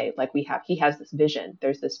charmed way like we have. He has this vision.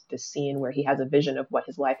 There's this scene where he has a vision of what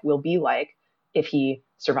his life will be like if he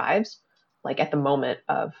survives. Like at the moment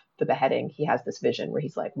of the beheading, he has this vision where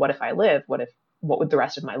he's like, what if I live? What would the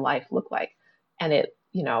rest of my life look like? And it,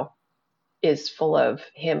 is full of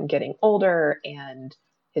him getting older and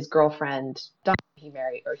his girlfriend dies.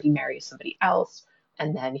 He marries somebody else,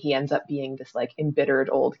 and then he ends up being this like embittered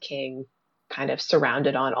old king, kind of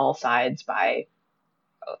surrounded on all sides by,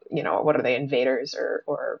 what are they, invaders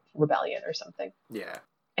or rebellion or something. Yeah.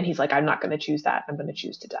 And he's like, I'm not going to choose that. I'm going to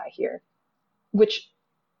choose to die here. Which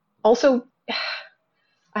also,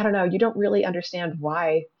 I don't know, you don't really understand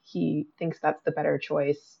why he thinks that's the better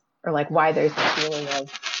choice, or like why there's the feeling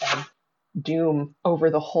of doom over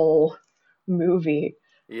the whole movie.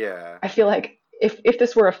 Yeah. I feel like if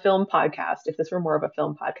this were a film podcast, if this were more of a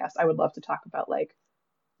film podcast, I would love to talk about like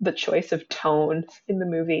the choice of tone in the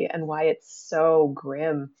movie and why it's so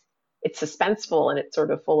grim. It's suspenseful and it's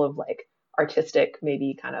sort of full of like artistic,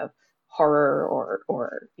 maybe kind of horror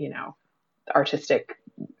or artistic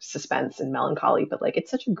suspense and melancholy, but like it's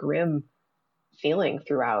such a grim feeling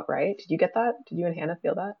throughout, right? Did you get that? Did you and Hannah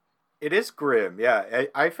feel that? It is grim, yeah.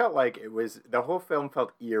 I felt like the whole film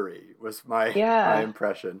felt eerie, was my Yeah.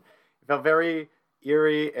 impression. It felt very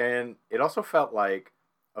eerie, and it also felt like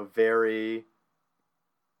a very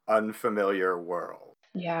unfamiliar world.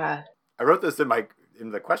 Yeah. I wrote this in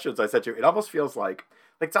the questions I sent you. It almost feels like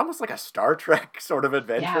it's almost like a Star Trek sort of Yeah.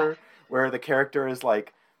 adventure where the character is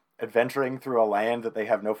like adventuring through a land that they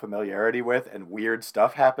have no familiarity with, and weird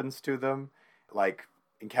stuff happens to them, like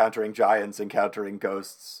encountering giants, encountering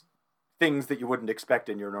ghosts, things that you wouldn't expect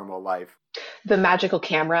in your normal life. The magical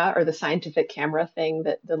camera or the scientific camera thing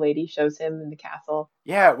that the lady shows him in the castle.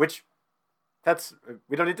 Yeah,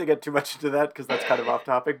 we don't need to get too much into that because that's kind of off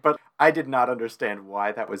topic, but I did not understand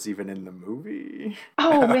why that was even in the movie.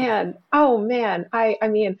 Oh man. Oh man. I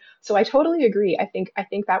mean, so I totally agree. I think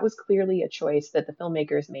that was clearly a choice that the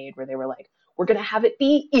filmmakers made where they were like, we're going to have it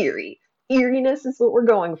be eerie. Eeriness is what we're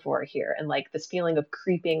going for here. And like this feeling of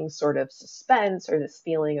creeping sort of suspense or this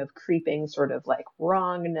feeling of creeping sort of like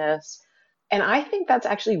wrongness. And I think that's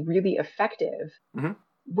actually really effective Hmm.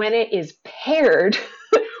 when it is paired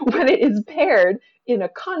when it is paired in a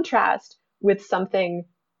contrast with something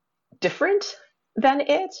different than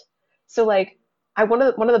it. So like one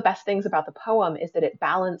of the best things about the poem is that it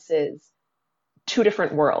balances two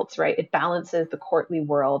different worlds, right? It balances the courtly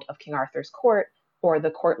world of King Arthur's court or the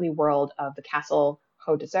courtly world of the castle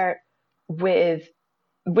Haut Desert with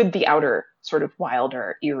the outer sort of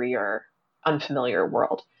wilder, eerier, unfamiliar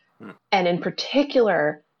world. Hmm. And in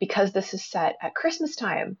particular, because this is set at Christmas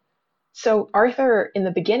time, so Arthur in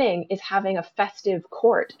the beginning is having a festive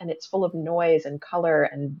court and it's full of noise and color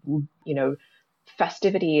and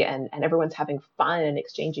festivity and everyone's having fun and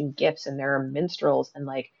exchanging gifts and there are minstrels and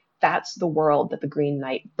like that's the world that the Green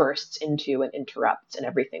Knight bursts into and interrupts and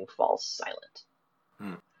everything falls silent.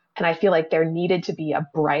 Hmm. And I feel like there needed to be a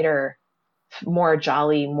brighter, more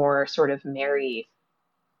jolly, more sort of merry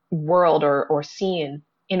world or scene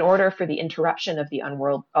in order for the interruption of the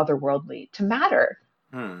otherworldly to matter.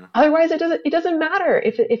 Hmm. Otherwise, it doesn't matter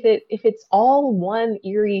if it's all one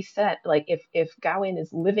eerie set. Like if Gawain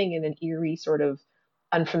is living in an eerie sort of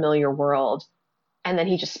unfamiliar world, and then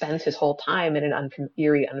he just spends his whole time in an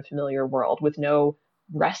eerie unfamiliar world with no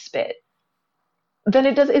respite, then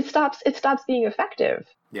it stops being effective.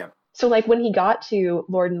 Yeah. So like when he got to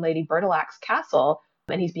Lord and Lady Bertilac's castle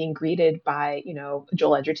and he's being greeted by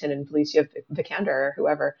Joel Edgerton and Felicia Vikander or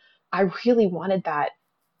whoever, I really wanted that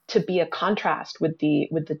to be a contrast with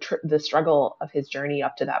the struggle of his journey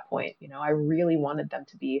up to that point. I really wanted them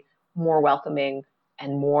to be more welcoming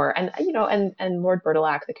and more and Lord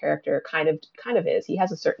Bertilac, the character, kind of is. He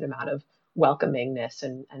has a certain amount of welcomingness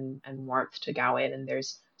and warmth to Gawain, and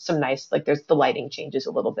there's some nice, like, there's the lighting changes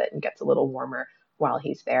a little bit and gets a little warmer while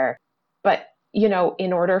he's there. But in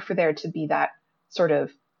order for there to be that sort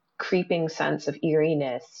of creeping sense of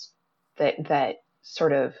eeriness that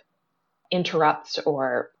sort of interrupts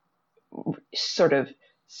or sort of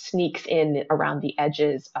sneaks in around the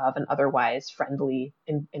edges of an otherwise friendly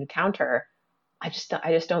encounter, I just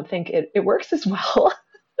don't think it works as well.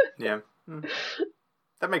 Yeah. Hmm.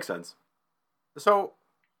 That makes sense. So,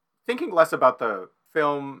 thinking less about the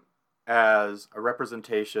film as a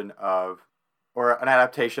representation of, or an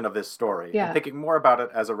adaptation of this story, and Yeah. thinking more about it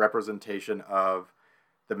as a representation of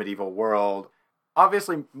the medieval world,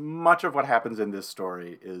 obviously much of what happens in this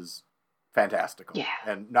story is fantastical Yeah.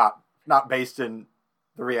 and not based in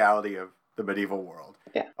the reality of the medieval world.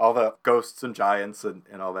 Yeah. All the ghosts and giants and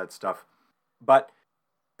all that stuff. But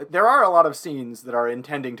there are a lot of scenes that are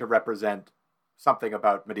intending to represent something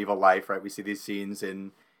about medieval life, right? We see these scenes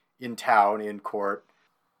in town, in court,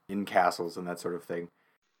 in castles, and that sort of thing.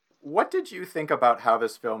 What did you think about how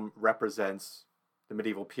this film represents the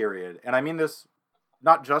medieval period? And I mean this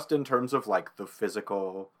not just in terms of like the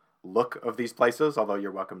physical look of these places, although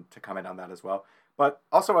you're welcome to comment on that as well. But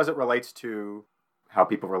also as it relates to how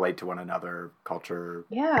people relate to one another, culture,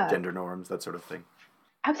 Yeah, gender norms, that sort of thing.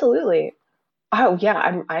 absolutely. Oh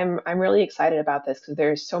yeah, I'm really excited about this because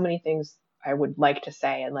there's so many things I would like to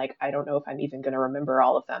say, and like I don't know if I'm even going to remember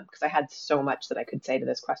all of them because I had so much that I could say to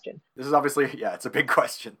this question. This is obviously, yeah, it's a big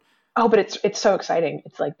question. Oh, but it's so exciting.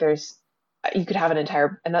 It's like there's you could have an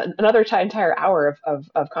entire hour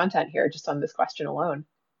of content here just on this question alone.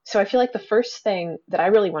 So I feel like the first thing that I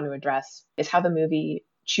really want to address is how the movie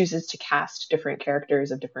chooses to cast different characters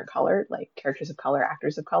of different color, like characters of color,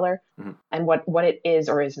 actors of color, Mm-hmm. and what it is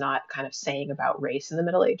or is not kind of saying about race in the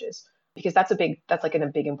Middle Ages. Because that's like a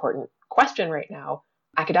big important question right now.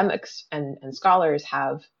 Academics and scholars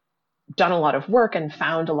have done a lot of work and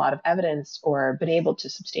found a lot of evidence or been able to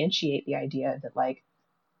substantiate the idea that like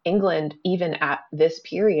England, even at this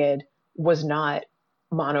period, was not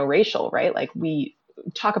monoracial, right? Like we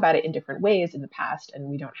talk about it in different ways in the past,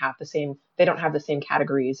 and they don't have the same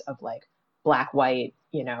categories of like black, white,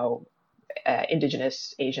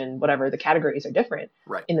 indigenous, Asian, whatever. The categories are different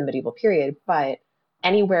Right. in the medieval period, but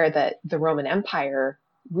anywhere that the Roman Empire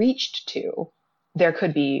reached to, there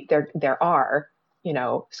are,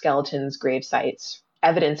 skeletons, grave sites,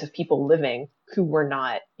 evidence of people living who were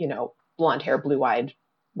not, blonde hair, blue eyed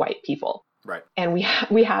white people. Right. And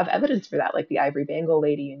we have evidence for that, like the Ivory Bangle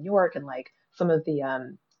lady in York, and like some of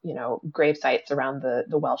the grave sites around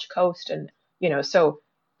the Welsh coast, and so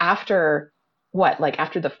after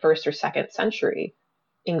after the first or second century,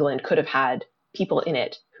 England could have had people in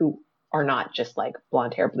it who are not just like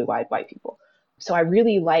blonde hair, blue eyed white people. So I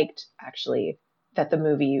really liked actually that the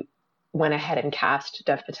movie went ahead and cast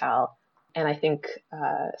Dev Patel and I think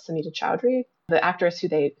Samita Chowdhury, the actress who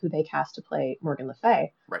they cast to play Morgan Le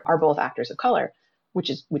Fay, Right. are both actors of color, which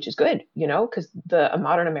is good, because the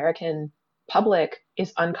modern American public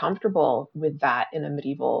is uncomfortable with that in a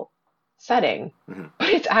medieval setting, Mm-hmm. but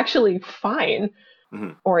it's actually fine,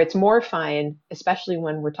 Mm-hmm. or it's more fine, especially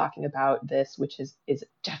when we're talking about this, which is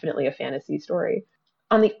definitely a fantasy story.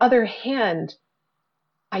 On the other hand,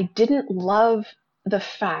 I didn't love the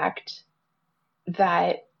fact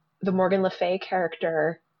that the Morgan Le Fay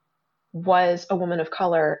character was a woman of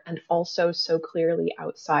color and also so clearly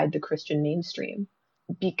outside the Christian mainstream,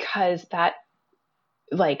 because that,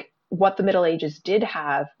 like, what the Middle Ages did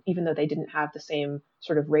have, even though they didn't have the same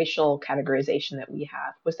sort of racial categorization that we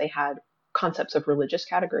have, was they had concepts of religious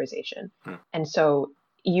categorization. And so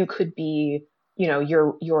you could be,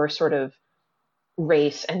 your sort of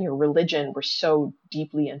race and your religion were so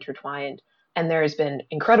deeply intertwined. And there has been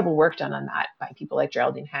incredible work done on that by people like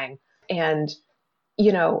Geraldine Hang. And,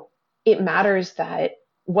 you know, it matters that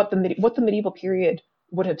what the medieval period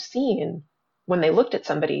would have seen when they looked at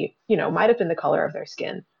somebody, might have been the color of their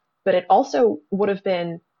skin, but it also would have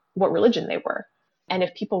been what religion they were. And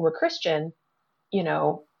if people were Christian,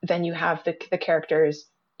 then you have the characters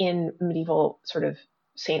in medieval sort of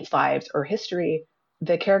saints' lives or history,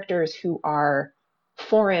 the characters who are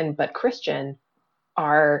foreign but Christian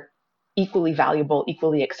are equally valuable,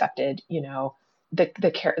 equally accepted.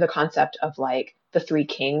 The concept of like the three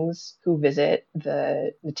kings who visit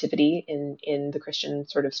the nativity in the Christian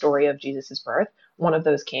sort of story of Jesus's birth. One of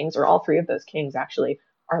those kings, or all three of those kings, actually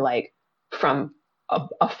are like from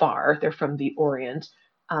afar. They're from the Orient,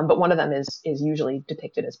 but one of them is usually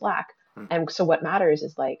depicted as black. And so what matters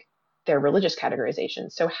is like their religious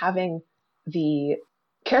categorization. So having the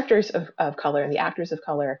characters of color and the actors of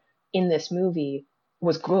color in this movie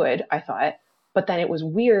was good, I thought. But then it was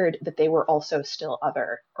weird that they were also still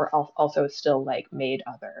other, or also still like made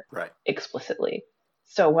other, Right. explicitly.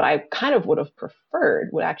 So what I kind of would have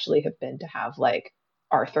preferred would actually have been to have like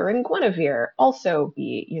Arthur and Guinevere also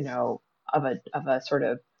be, of a sort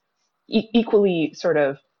of equally sort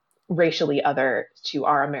of racially other to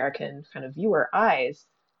our American kind of viewer eyes,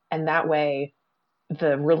 and that way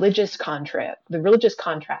the religious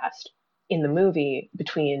contrast in the movie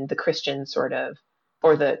between the Christian sort of,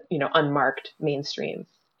 or the unmarked mainstream,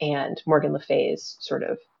 and Morgan Le Fay's sort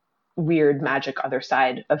of weird magic other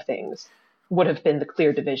side of things would have been the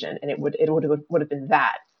clear division, and it would have been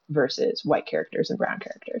that versus white characters and brown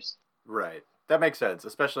characters. Right. That makes sense,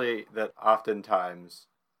 especially that oftentimes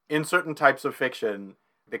in certain types of fiction,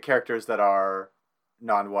 the characters that are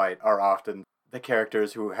non-white are often the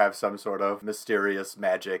characters who have some sort of mysterious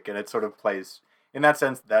magic, and it sort of plays, in that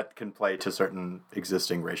sense, that can play to certain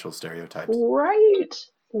existing racial stereotypes.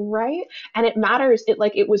 Right. And it matters.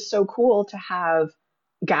 It was so cool to have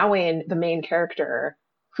Gawain, the main character,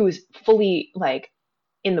 who's fully like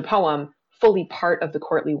in the poem, fully part of the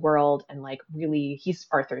courtly world, and like really, he's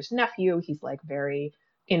Arthur's nephew. He's like very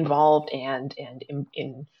involved and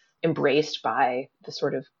in embraced by the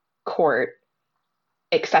sort of court,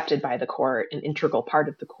 accepted by the court, an integral part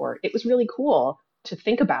of the court. It was really cool to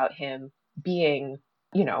think about him being,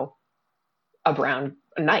 you know, a brown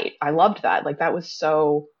knight. I loved that. Like that was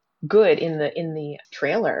so good in the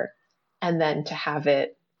trailer. And then to have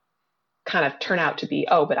it kind of turn out to be,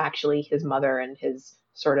 oh, but actually his mother and his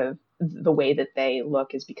sort of the way that they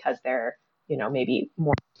look is because they're, you know, maybe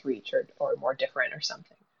more reach or more different or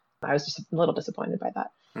something. I was just a little disappointed by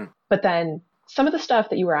that. But then some of the stuff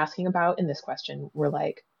that you were asking about in this question were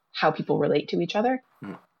like how people relate to each other.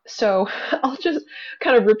 So I'll just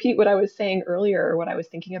kind of repeat what I was saying earlier, or what I was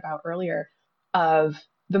thinking about earlier, of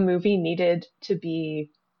the movie needed to be,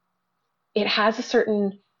 it has a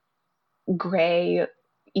certain gray,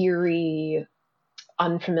 eerie,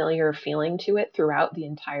 unfamiliar feeling to it throughout the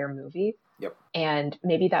entire movie. Yep. And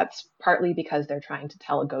maybe that's partly because they're trying to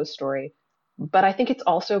tell a ghost story. But I think it's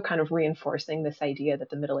also kind of reinforcing this idea that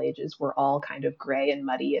the Middle Ages were all kind of gray and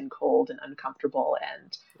muddy and cold and uncomfortable.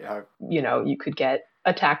 And, you know, you could get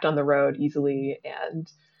attacked on the road easily.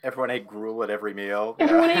 And everyone ate gruel at every meal.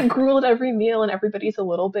 Everyone ate gruel at every meal, and everybody's a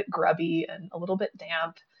little bit grubby and a little bit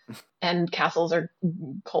damp. And castles are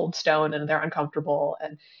cold stone and they're uncomfortable.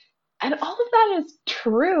 And all of that is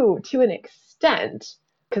true to an extent,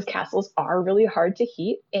 because castles are really hard to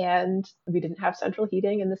heat and we didn't have central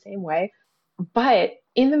heating in the same way. But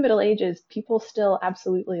in the Middle Ages, people still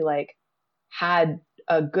absolutely like had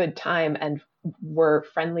a good time and were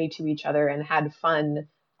friendly to each other and had fun.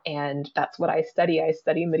 And that's what I study. I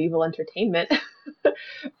study medieval entertainment.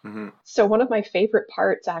 So one of my favorite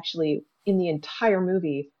parts actually in the entire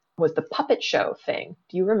movie was the puppet show thing.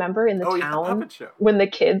 Do you remember in the town when the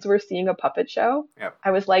kids were seeing a puppet show? Yep.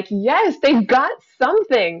 I was like, yes, they got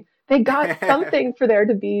something. They got something for there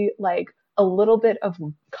to be like a little bit of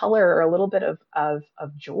color or a little bit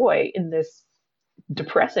of joy in this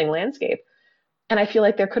depressing landscape. And I feel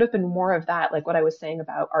like there could have been more of that. Like what I was saying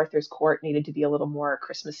about Arthur's court needed to be a little more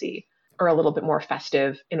Christmassy or a little bit more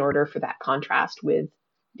festive in order for that contrast with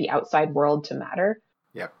the outside world to matter.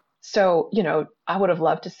 Yep. So, you know, I would have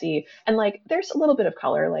loved to see, and like, there's a little bit of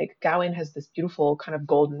color. Like Gawain has this beautiful kind of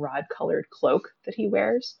goldenrod colored cloak that he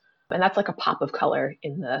wears. And that's like a pop of color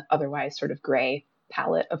in the otherwise sort of gray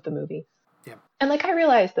palette of the movie. Yeah. And like, I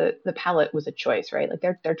realized that the palette was a choice, right? Like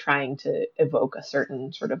they're trying to evoke a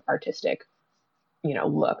certain sort of artistic, you know,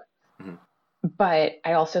 look. But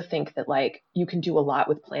I also think that like you can do a lot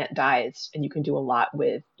with plant dyes and you can do a lot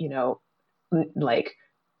with, you know, like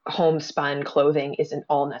homespun clothing isn't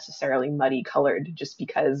all necessarily muddy colored just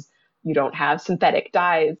because you don't have synthetic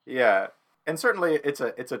dyes. Yeah. And certainly it's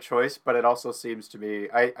a choice, but it also seems to me,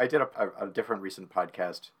 I did a different recent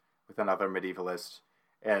podcast with another medievalist,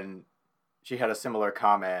 and she had a similar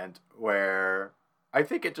comment where I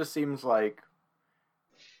think it just seems like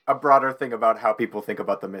a broader thing about how people think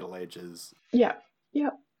about the Middle Ages. Yeah. Yeah.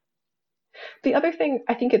 The other thing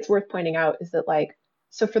I think it's worth pointing out is that like,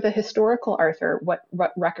 so for the historical Arthur, what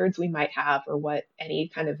records we might have or what any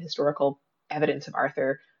kind of historical evidence of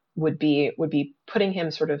Arthur would be putting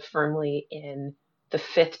him sort of firmly in the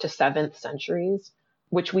 5th to 7th centuries,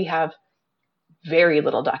 which we have very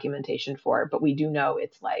little documentation for, but we do know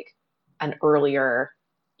it's like an earlier,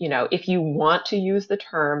 you know, if you want to use the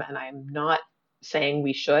term, and I'm not saying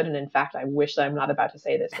we should, and in fact, I wish that I'm not about to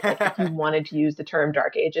say this, but like, if you wanted to use the term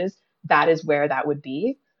Dark Ages, that is where that would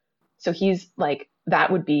be. So he's like,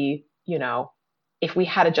 that would be, you know, if we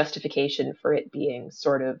had a justification for it being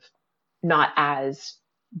sort of not as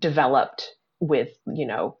developed with, you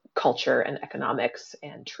know, culture and economics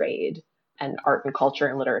and trade and art and culture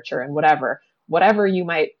and literature and whatever you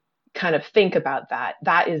might kind of think about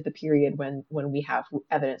that is the period when we have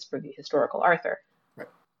evidence for the historical Arthur. Right.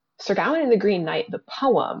 Sir Gawain and the Green Knight, the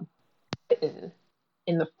poem, written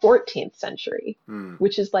in the 14th century,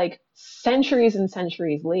 which is like centuries and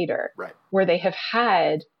centuries later, right, where they have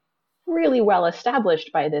had really well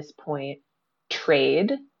established by this point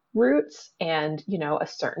trade routes and, you know, a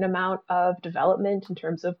certain amount of development in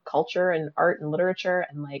terms of culture and art and literature.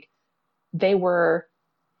 And like they were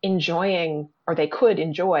enjoying, or they could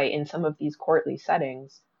enjoy in some of these courtly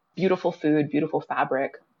settings, beautiful food, beautiful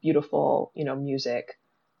fabric, beautiful, you know, music.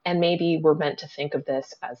 And maybe we're meant to think of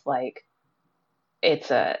this as like,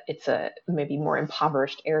 it's a maybe more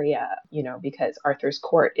impoverished area, you know, because Arthur's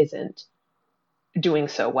court isn't doing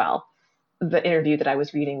so well. The interview that I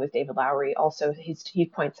was reading with David Lowery, also he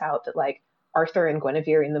points out that like Arthur and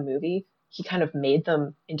Guinevere in the movie, he kind of made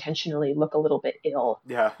them intentionally look a little bit ill,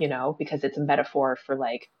 you know, because it's a metaphor for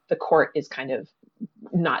like the court is kind of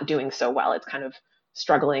not doing so well. It's kind of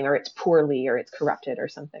struggling or it's poorly or it's corrupted or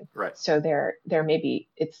something. Right. So there may be,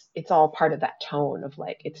 it's all part of that tone of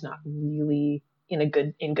like it's not really in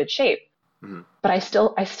good shape. Mm-hmm. But I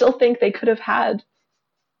still think they could have had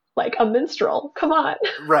like a minstrel. Come on.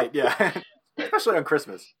 Right, yeah. Especially on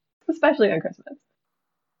Christmas. Especially on Christmas.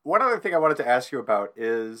 One other thing I wanted to ask you about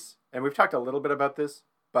is, and we've talked a little bit about this,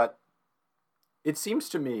 but it seems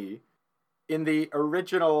to me in the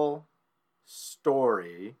original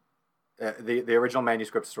story, the original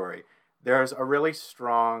manuscript story, there's a really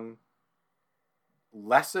strong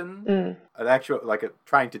lesson, an actual, like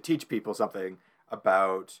trying to teach people something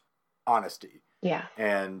about honesty. Yeah.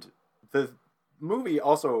 And the movie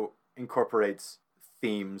also incorporates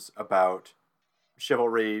themes about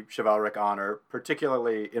chivalry, chivalric honor,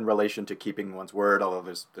 particularly in relation to keeping one's word, although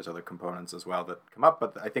there's other components as well that come up.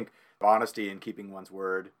 But I think honesty and keeping one's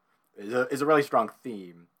word is a really strong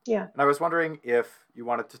theme. Yeah. And I was wondering if you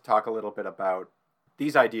wanted to talk a little bit about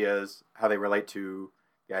these ideas, how they relate to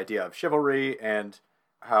the idea of chivalry, and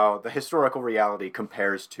how the historical reality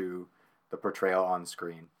compares to the portrayal on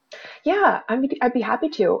screen. Yeah, I'd be happy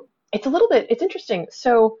to. It's interesting.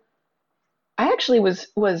 So I actually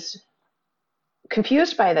was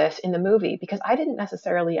confused by this in the movie because I didn't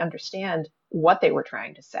necessarily understand what they were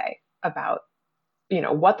trying to say about,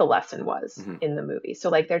 what the lesson was in the movie. So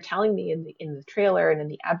like they're telling me in the trailer and in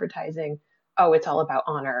the advertising, oh, it's all about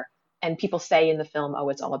honor. And people say in the film, oh,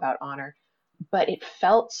 it's all about honor. But it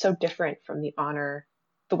felt so different from the honor,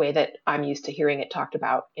 the way that I'm used to hearing it talked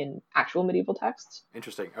about in actual medieval texts.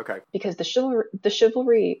 Interesting. Okay. Because the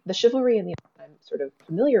chivalry in the I'm sort of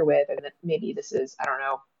familiar with, and that maybe this is, I don't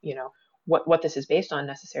know, what this is based on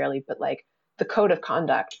necessarily, but like the code of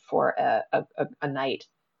conduct for a knight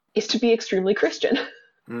is to be extremely Christian,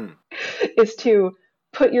 is to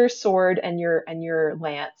put your sword and your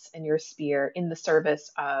lance and your spear in the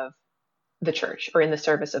service of the church or in the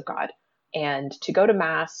service of God, and to go to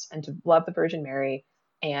mass and to love the Virgin Mary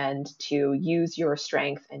and to use your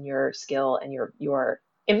strength and your skill and your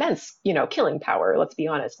immense, killing power. Let's be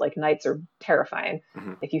honest, like knights are terrifying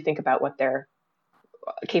if you think about what they're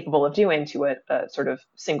capable of doing to a sort of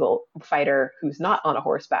single fighter who's not on a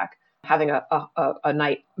horseback. Having a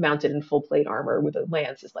knight mounted in full plate armor with a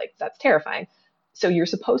lance is like, that's terrifying. So you're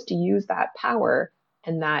supposed to use that power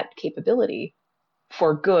and that capability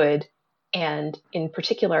for good, and in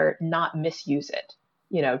particular, not misuse it,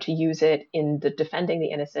 to use it in the defending the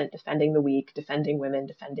innocent, defending the weak, defending women,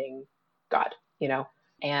 defending God,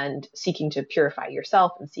 and seeking to purify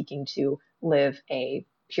yourself and seeking to live a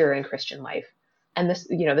pure and Christian life. And this,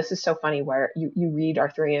 this is so funny where you read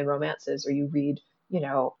Arthurian romances, or you read,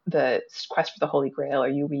 the Quest for the Holy Grail, or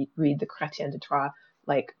you read the Chrétien de Troyes,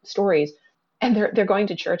 like stories, and they're going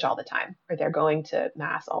to church all the time, or they're going to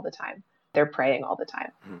mass all the time. They're praying all the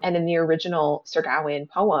time. And in the original Sir Gawain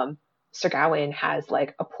poem, Sir Gawain has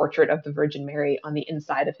like a portrait of the Virgin Mary on the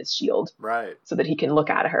inside of his shield. Right. So that he can look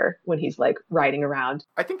at her when he's like riding around.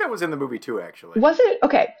 I think that was in the movie too, actually. Was it?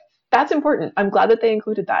 Okay. That's important. I'm glad that they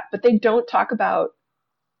included that. But they don't talk about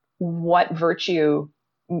what virtue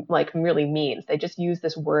like really means. They just use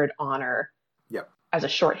this word honor as a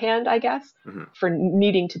shorthand, I guess, for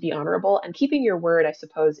needing to be honorable. And keeping your word, I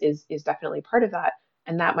suppose, is definitely part of that.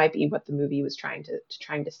 And that might be what the movie was trying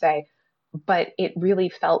to say. But it really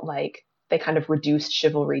felt like they kind of reduced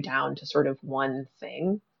chivalry down to sort of one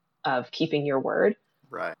thing of keeping your word.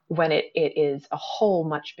 Right. When it is a whole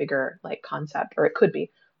much bigger like concept, or it could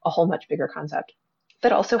be a whole much bigger concept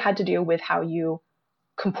that also had to do with how you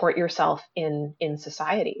comport yourself in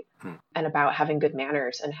society and about having good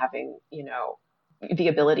manners and having, the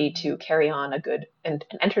ability to carry on a good and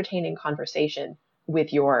an entertaining conversation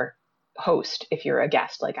with your host if you're a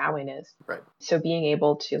guest like Owen is. Right. So being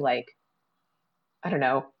able to like, I don't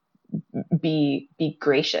know, be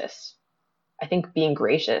gracious. I think being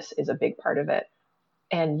gracious is a big part of it.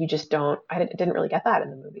 And you just I didn't really get that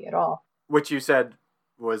in the movie at all. Which you said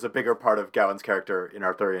was a bigger part of Gawain's character in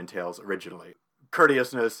Arthurian tales originally.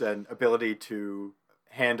 Courteousness and ability to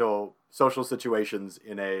handle social situations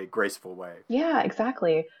in a graceful way. Yeah,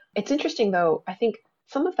 exactly. It's interesting though. I think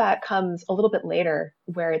some of that comes a little bit later,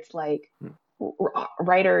 where it's like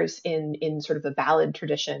writers in sort of the ballad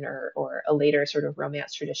tradition or a later sort of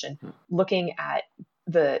romance tradition, looking at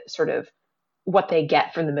the sort of what they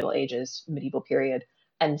get from the Middle Ages, medieval period,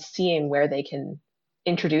 and seeing where they can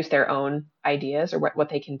introduce their own ideas, or what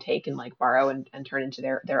they can take and like borrow and turn into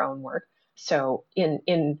their own work. So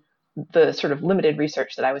in the sort of limited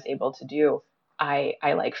research that I was able to do, I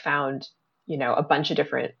like found, a bunch of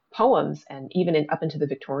different poems, and even up into the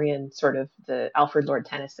Victorian sort of the Alfred Lord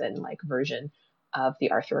Tennyson like version of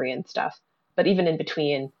the Arthurian stuff. But even in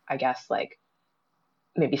between, I guess, like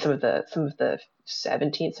maybe some of the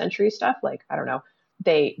 17th century stuff. Like, I don't know,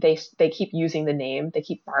 they keep using the name, they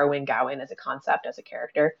keep borrowing Gawain as a concept, as a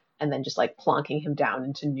character, and then just like plonking him down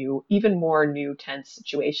into even more new tense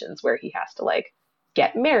situations where he has to like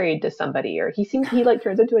get married to somebody, or he like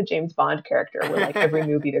turns into a James Bond character where like every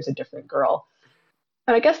movie there's a different girl.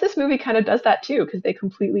 And I guess this movie kind of does that too, because they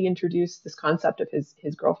completely introduce this concept of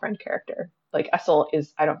his girlfriend character. Like Essel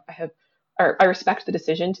is, I respect the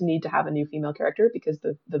decision to need to have a new female character because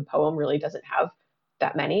the poem really doesn't have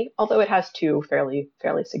that many, although it has two fairly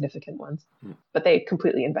significant ones. But they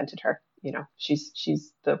completely invented her. You know,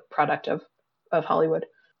 she's the product of Hollywood.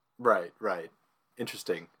 Right, right.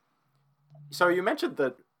 Interesting. So you mentioned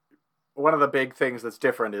that one of the big things that's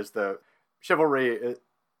different is the chivalry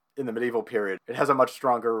in the medieval period. It has a much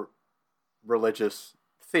stronger religious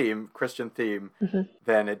theme, Christian theme,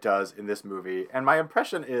 than it does in this movie. And my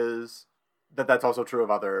impression is that that's also true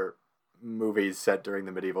of other movies set during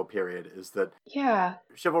the medieval period, is that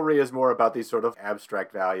chivalry is more about these sort of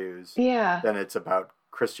abstract values than it's about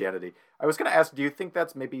Christianity. I was going to ask, do you think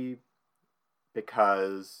that's maybe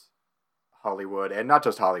because Hollywood, and not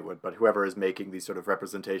just Hollywood, but whoever is making these sort of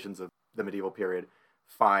representations of the medieval period,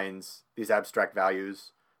 finds these abstract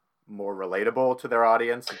values more relatable to their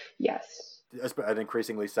audience? Yes. An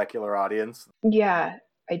increasingly secular audience? Yeah,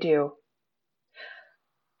 I do.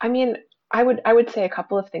 I mean, I would say a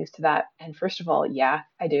couple of things to that. And first of all, yeah,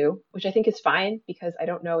 I do, which I think is fine, because I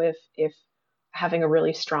don't know if having a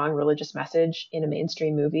really strong religious message in a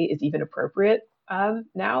mainstream movie is even appropriate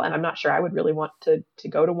now. And I'm not sure I would really want to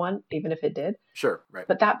go to one, even if it did. Sure, right.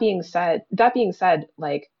 But that being said,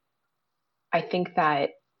 like, I think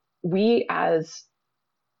that we as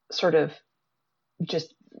sort of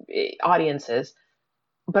just audiences,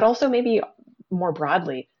 but also maybe more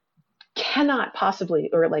broadly, cannot possibly,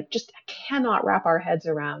 or like just cannot wrap our heads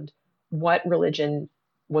around what religion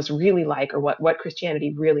was really like, or what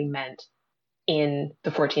Christianity really meant in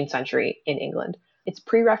the 14th century in England. It's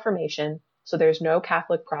pre-Reformation, so there's no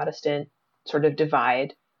Catholic Protestant sort of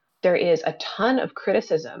divide. There is a ton of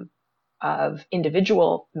criticism of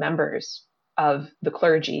individual members of the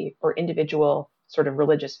clergy or individual sort of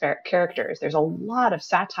religious characters. There's a lot of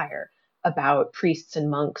satire about priests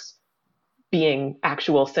and monks being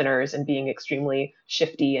actual sinners and being extremely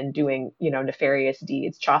shifty and doing, nefarious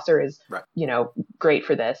deeds. Chaucer is, great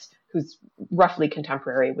for this, who's roughly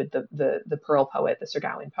contemporary with the Pearl poet, the Sir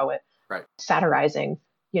Gawain poet, satirizing,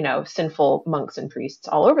 sinful monks and priests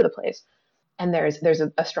all over the place. And there's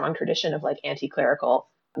a strong tradition of like anti-clerical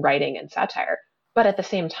writing and satire. But at the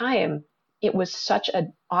same time, it was such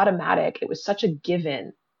an automatic, it was such a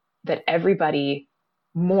given that everybody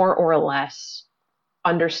more or less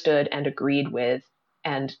understood and agreed with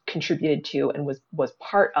and contributed to and was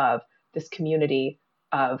part of this community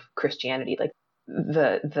of Christianity. Like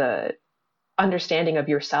the understanding of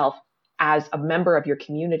yourself as a member of your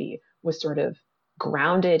community was sort of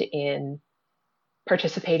grounded in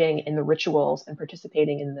participating in the rituals and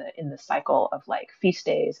participating in the cycle of like feast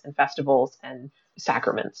days and festivals and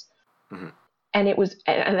sacraments. And it was,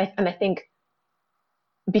 and I think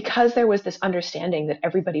because there was this understanding that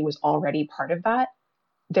everybody was already part of that,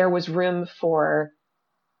 there was room for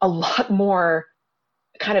a lot more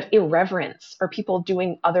kind of irreverence, or people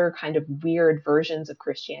doing other kind of weird versions of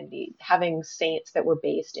Christianity, having saints that were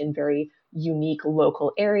based in very unique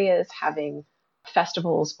local areas, having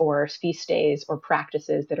festivals or feast days or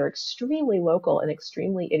practices that are extremely local and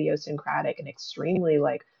extremely idiosyncratic and extremely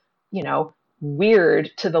like,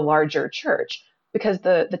 weird to the larger church, because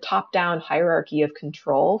the top-down hierarchy of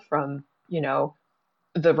control from,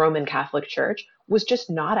 the Roman Catholic Church was just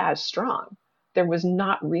not as strong. There was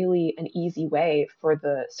not really an easy way for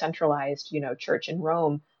the centralized, church in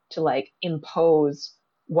Rome to like impose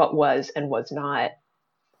what was and was not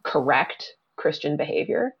correct Christian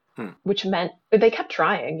behavior, which meant they kept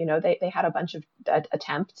trying. They had a bunch of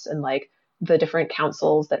attempts, and like the different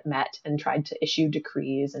councils that met and tried to issue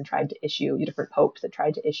decrees and tried to issue different popes that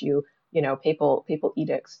tried to issue, papal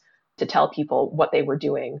edicts to tell people what they were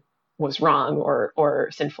doing was wrong or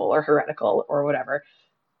sinful or heretical or whatever.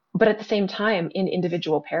 But at the same time, in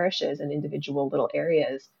individual parishes and individual little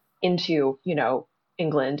areas into,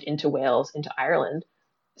 England, into Wales, into Ireland,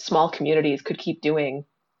 small communities could keep doing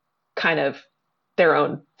kind of their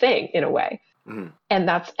own thing in a way. And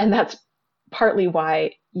that's partly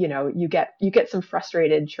why, you get some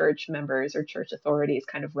frustrated church members or church authorities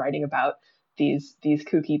kind of writing about these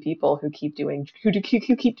kooky people who keep doing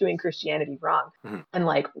Christianity wrong. And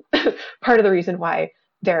like part of the reason why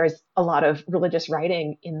there's a lot of religious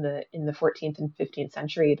writing in the 14th and 15th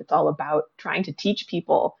century that's all about trying to teach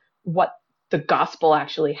people what the gospel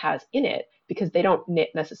actually has in it, because they don't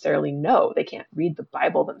necessarily know. They can't read the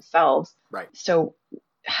Bible themselves. Right. So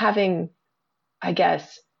having, I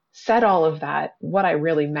guess, said all of that, what I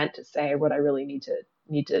really meant to say, what I really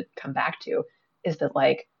need to come back to is that,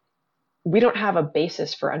 like, we don't have a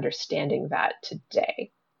basis for understanding that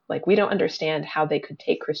today. Like, we don't understand how they could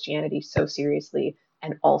take Christianity so seriously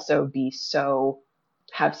and also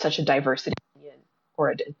have such a diversity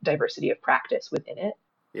or a diversity of practice within it.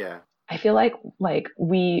 Yeah. I feel like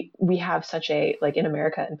we have such a, like, in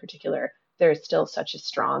America in particular, there's still such a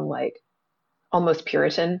strong, like, almost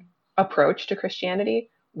Puritan approach to Christianity,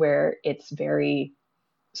 where it's very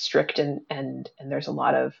strict and there's a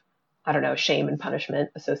lot of, I don't know, shame and punishment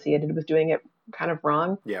associated with doing it kind of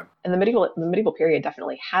wrong. Yeah. And the medieval period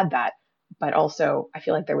definitely had that, but also I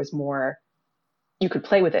feel like there was more, you could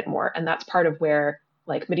play with it more. And that's part of where,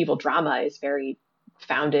 like, medieval drama is very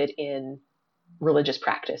founded in religious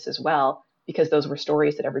practice as well, because those were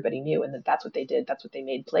stories that everybody knew, and that's what they did. That's what they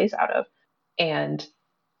made plays out of. And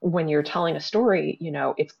when you're telling a story, you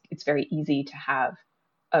know, it's very easy to have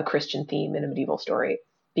a Christian theme in a medieval story,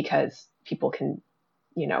 because people can,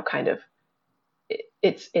 you know, kind of,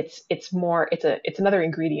 it's another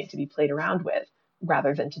ingredient to be played around with,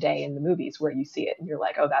 rather than today in the movies where you see it and you're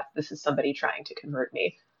like, oh, this is somebody trying to convert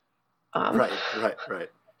me. Right.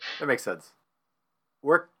 That makes sense.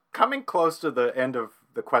 We're coming close to the end of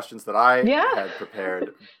the questions that I had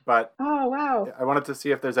prepared, but oh, wow. I wanted to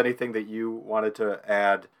see if there's anything that you wanted to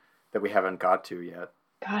add that we haven't got to yet.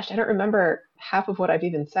 Gosh, I don't remember half of what I've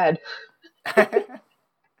even said.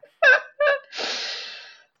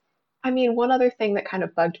 I mean, one other thing that kind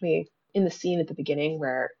of bugged me in the scene at the beginning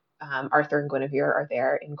where Arthur and Guinevere are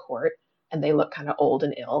there in court and they look kind of old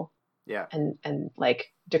and ill. Yeah. And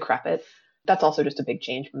like decrepit. That's also just a big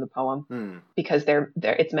change from the poem, because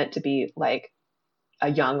it's meant to be like a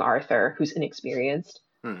young Arthur who's inexperienced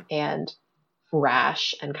and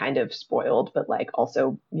rash and kind of spoiled, but like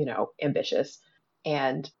also, you know, ambitious.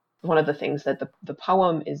 And one of the things that the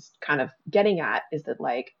poem is kind of getting at is that,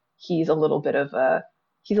 like, he's a little bit of a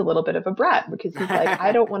brat, because he's like,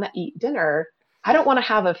 I don't want to eat dinner. I don't want to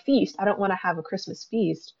have a feast. I don't want to have a Christmas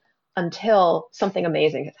feast until something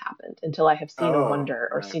amazing has happened, until I have seen a wonder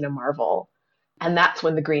or seen a marvel. And that's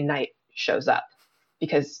when the Green Knight shows up,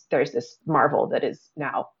 because there's this marvel that is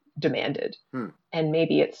now demanded. And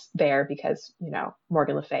maybe it's there because, you know,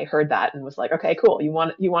 Morgan Le Fay heard that and was like, okay, cool. You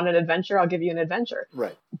want an adventure? I'll give you an adventure.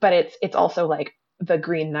 Right. But it's also like the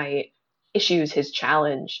Green Knight issues his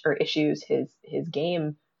challenge, or issues his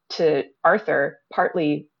game to Arthur,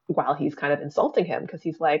 partly while he's kind of insulting him, because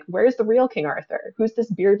he's like, where's the real King Arthur? Who's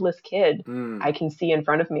this beardless kid I can see in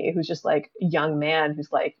front of me, who's just like a young man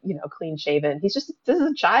who's like, you know, clean shaven. This is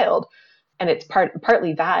a child. And it's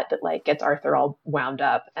partly that like gets Arthur all wound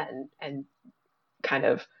up and kind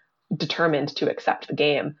of determined to accept the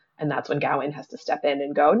game. And that's when Gawain has to step in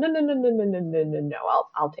and go, no,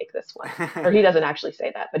 I'll take this one. Or he doesn't actually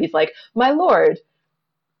say that, but he's like, my lord,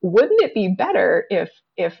 wouldn't it be better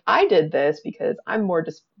if I did this, because I'm more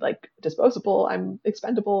disposable, I'm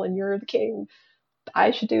expendable, and you're the king.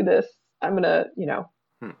 I should do this. I'm gonna, you know,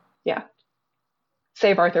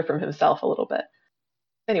 save Arthur from himself a little bit.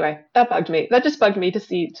 Anyway, that bugged me. That just bugged me to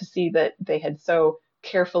see that they had so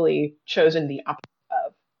carefully chosen the opposite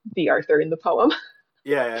of the Arthur in the poem.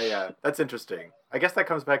 Yeah. That's interesting. I guess that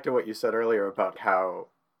comes back to what you said earlier about how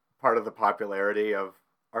part of the popularity of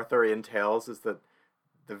Arthurian tales is that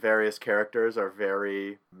the various characters are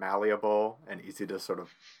very malleable and easy to sort of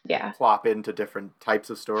plop into different types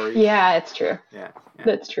of stories. Yeah, it's true. Yeah.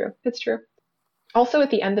 That's true. It's true. Also, at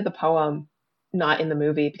the end of the poem, not in the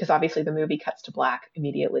movie, because obviously the movie cuts to black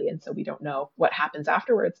immediately, and so we don't know what happens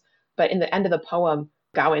afterwards. But in the end of the poem,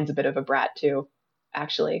 Gawain's a bit of a brat too,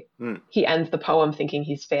 actually. He ends the poem thinking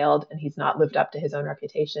he's failed and he's not lived up to his own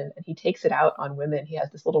reputation, and he takes it out on women. He has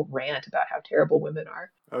this little rant about how terrible women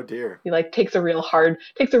are. Oh dear. He like takes a real hard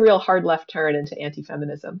left turn into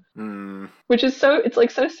anti-feminism, which is it's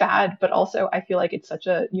like so sad, but also I feel like it's such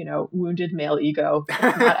a, you know, wounded male ego. It's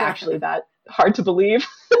not actually that hard to believe.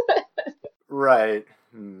 Right.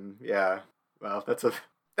 Yeah. Well,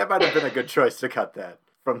 that might have been a good choice to cut that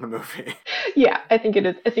from the movie. Yeah, I think it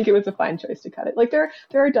is. I think it was a fine choice to cut it. Like there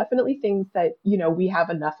are definitely things that, you know, we have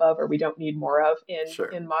enough of or we don't need more of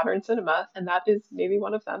in modern cinema, and that is maybe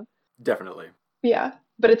one of them. Definitely. Yeah,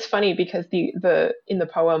 but it's funny because the in the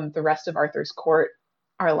poem, the rest of Arthur's court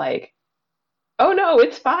are like, oh no,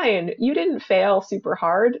 it's fine. You didn't fail super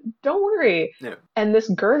hard. Don't worry. Yeah. And this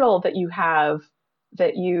girdle that you have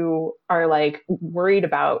that you are like worried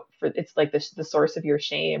about for it's like the source of your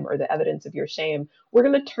shame or the evidence of your shame, we're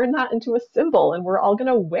going to turn that into a symbol and we're all going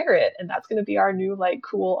to wear it, and that's going to be our new like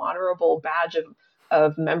cool honorable badge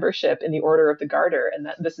of membership in the Order of the Garter, and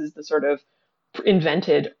that this is the sort of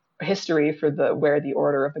invented history for the where the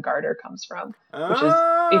Order of the Garter comes from, which is,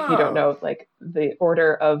 if you don't know, like the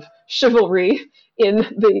order of chivalry in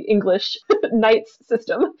the English knights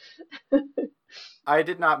system. I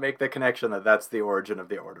did not make the connection that that's the origin of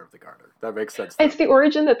the Order of the Garter. That makes sense. It's the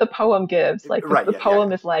origin that the poem gives. Like Right, the yeah,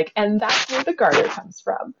 poem yeah. is like, and that's where the Garter comes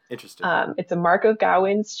from. Interesting. It's a mark of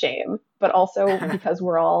Gawain's shame, but also because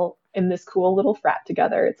we're all in this cool little frat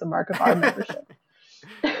together, it's a mark of our membership.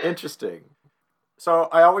 Interesting. So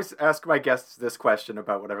I always ask my guests this question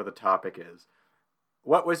about whatever the topic is.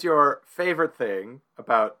 What was your favorite thing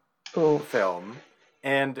about the film?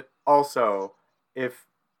 And also, if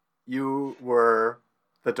you were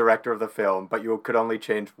the director of the film, but you could only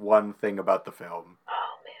change one thing about the film,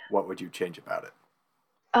 what would you change about it?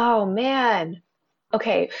 Oh, man.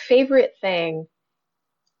 Okay, favorite thing.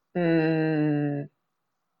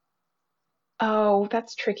 Oh,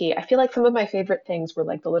 that's tricky. I feel like some of my favorite things were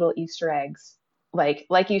like the little Easter eggs.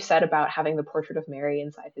 Like you said about having the portrait of Mary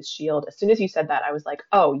inside his shield. As soon as you said that, I was like,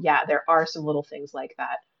 oh yeah, there are some little things like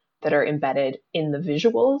that that are embedded in the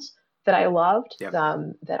visuals that I loved. Yep.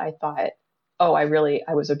 That I thought, oh, I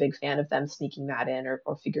was a big fan of them sneaking that in or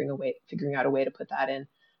figuring out a way to put that in.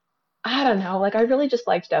 I don't know. Like I really just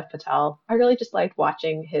liked Dev Patel. I really just liked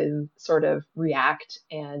watching him sort of react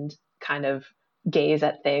and kind of gaze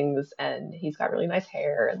at things. And he's got really nice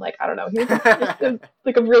hair. And like I don't know, he was just like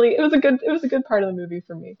it was a good part of the movie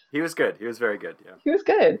for me. He was good. He was very good. Yeah. He was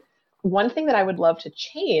good. One thing that I would love to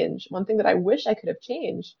change, one thing that I wish I could have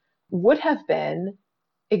changed, would have been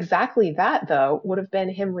exactly that. Though would have been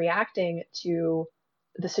him reacting to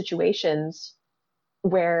the situations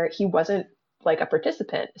where he wasn't like a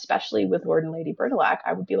participant, especially with Lord and Lady Bertilac.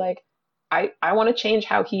 I would be like, I want to change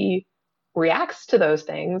how he reacts to those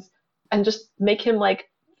things and just make him like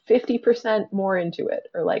 50% more into it,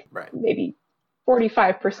 or like maybe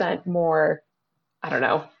 45% more, I don't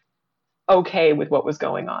know, okay with what was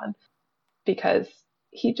going on, because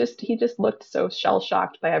he just looked so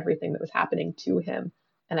shell-shocked by everything that was happening to him.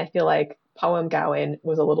 And I feel like Poem Gawain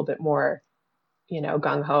was a little bit more,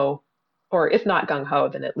 gung-ho, or if not gung-ho,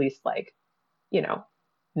 then at least like,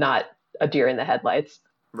 not a deer in the headlights.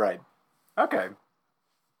 Right. Okay.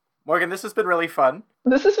 Morgan, this has been really fun.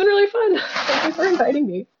 This has been really fun. Thank you for inviting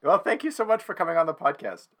me. Well, thank you so much for coming on the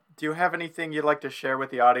podcast. Do you have anything you'd like to share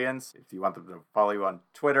with the audience? If you want them to follow you on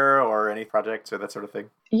Twitter or any projects or that sort of thing?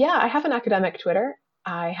 Yeah, I have an academic Twitter.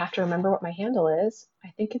 I have to remember what my handle is.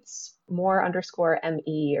 I think it's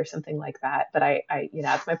more_ME or something like that. But I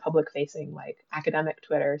it's my public facing like academic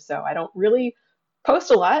Twitter. So I don't really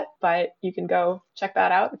post a lot, but you can go check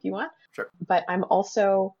that out if you want. Sure. But I'm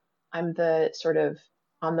the sort of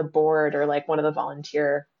on the board, or like one of the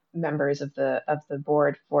volunteer members of the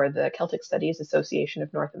board for the Celtic Studies Association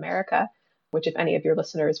of North America, which if any of your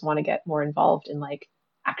listeners want to get more involved in like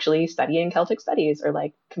actually studying Celtic studies or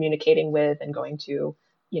like communicating with and going to,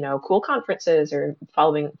 cool conferences or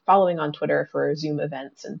following on Twitter for Zoom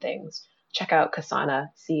events and things, check out Casana,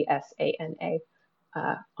 CSANA,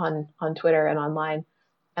 on Twitter and online.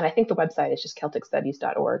 And I think the website is just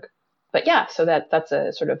celticstudies.org. But yeah, so that's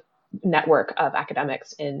a sort of network of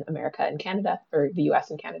academics in America and Canada, or the US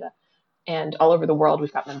and Canada. And all over the world,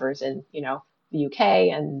 we've got members in, the UK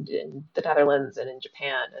and in the Netherlands and in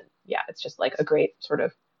Japan. And yeah, it's just like a great sort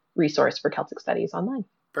of resource for Celtic studies online.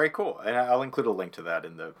 Very cool. And I'll include a link to that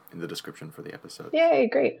in the description for the episode. Yay,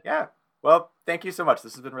 great. Yeah. Well, thank you so much.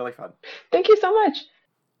 This has been really fun. Thank you so much.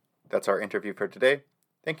 That's our interview for today.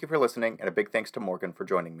 Thank you for listening, and a big thanks to Morgan for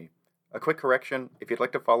joining me. A quick correction, if you'd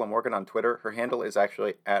like to follow Morgan on Twitter, her handle is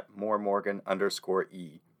actually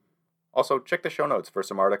 @moremorgan_e. Also, check the show notes for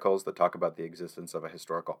some articles that talk about the existence of a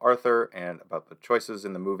historical Arthur and about the choices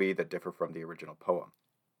in the movie that differ from the original poem.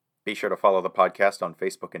 Be sure to follow the podcast on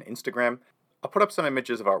Facebook and Instagram. I'll put up some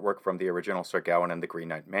images of artwork from the original Sir Gawain and the Green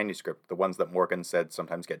Knight manuscript, the ones that Morgan said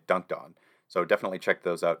sometimes get dunked on, so definitely check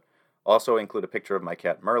those out. I'll also include a picture of my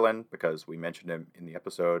cat Merlin, because we mentioned him in the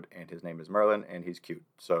episode, and his name is Merlin, and he's cute,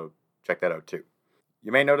 so check that out too.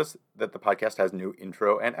 You may notice that the podcast has new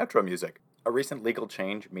intro and outro music. A recent legal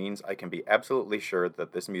change means I can be absolutely sure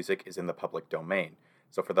that this music is in the public domain.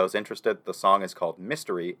 So for those interested, the song is called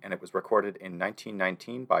Mystery, and it was recorded in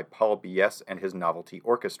 1919 by Paul B.S. and his Novelty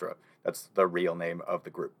Orchestra. That's the real name of the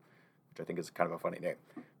group, which I think is kind of a funny name.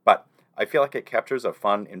 But I feel like it captures a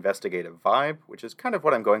fun, investigative vibe, which is kind of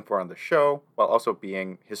what I'm going for on the show, while also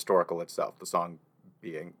being historical itself, the song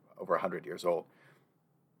being over 100 years old.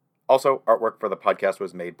 Also, artwork for the podcast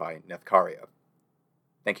was made by Nethkaria.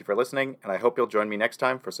 Thank you for listening, and I hope you'll join me next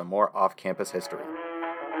time for some more off-campus history.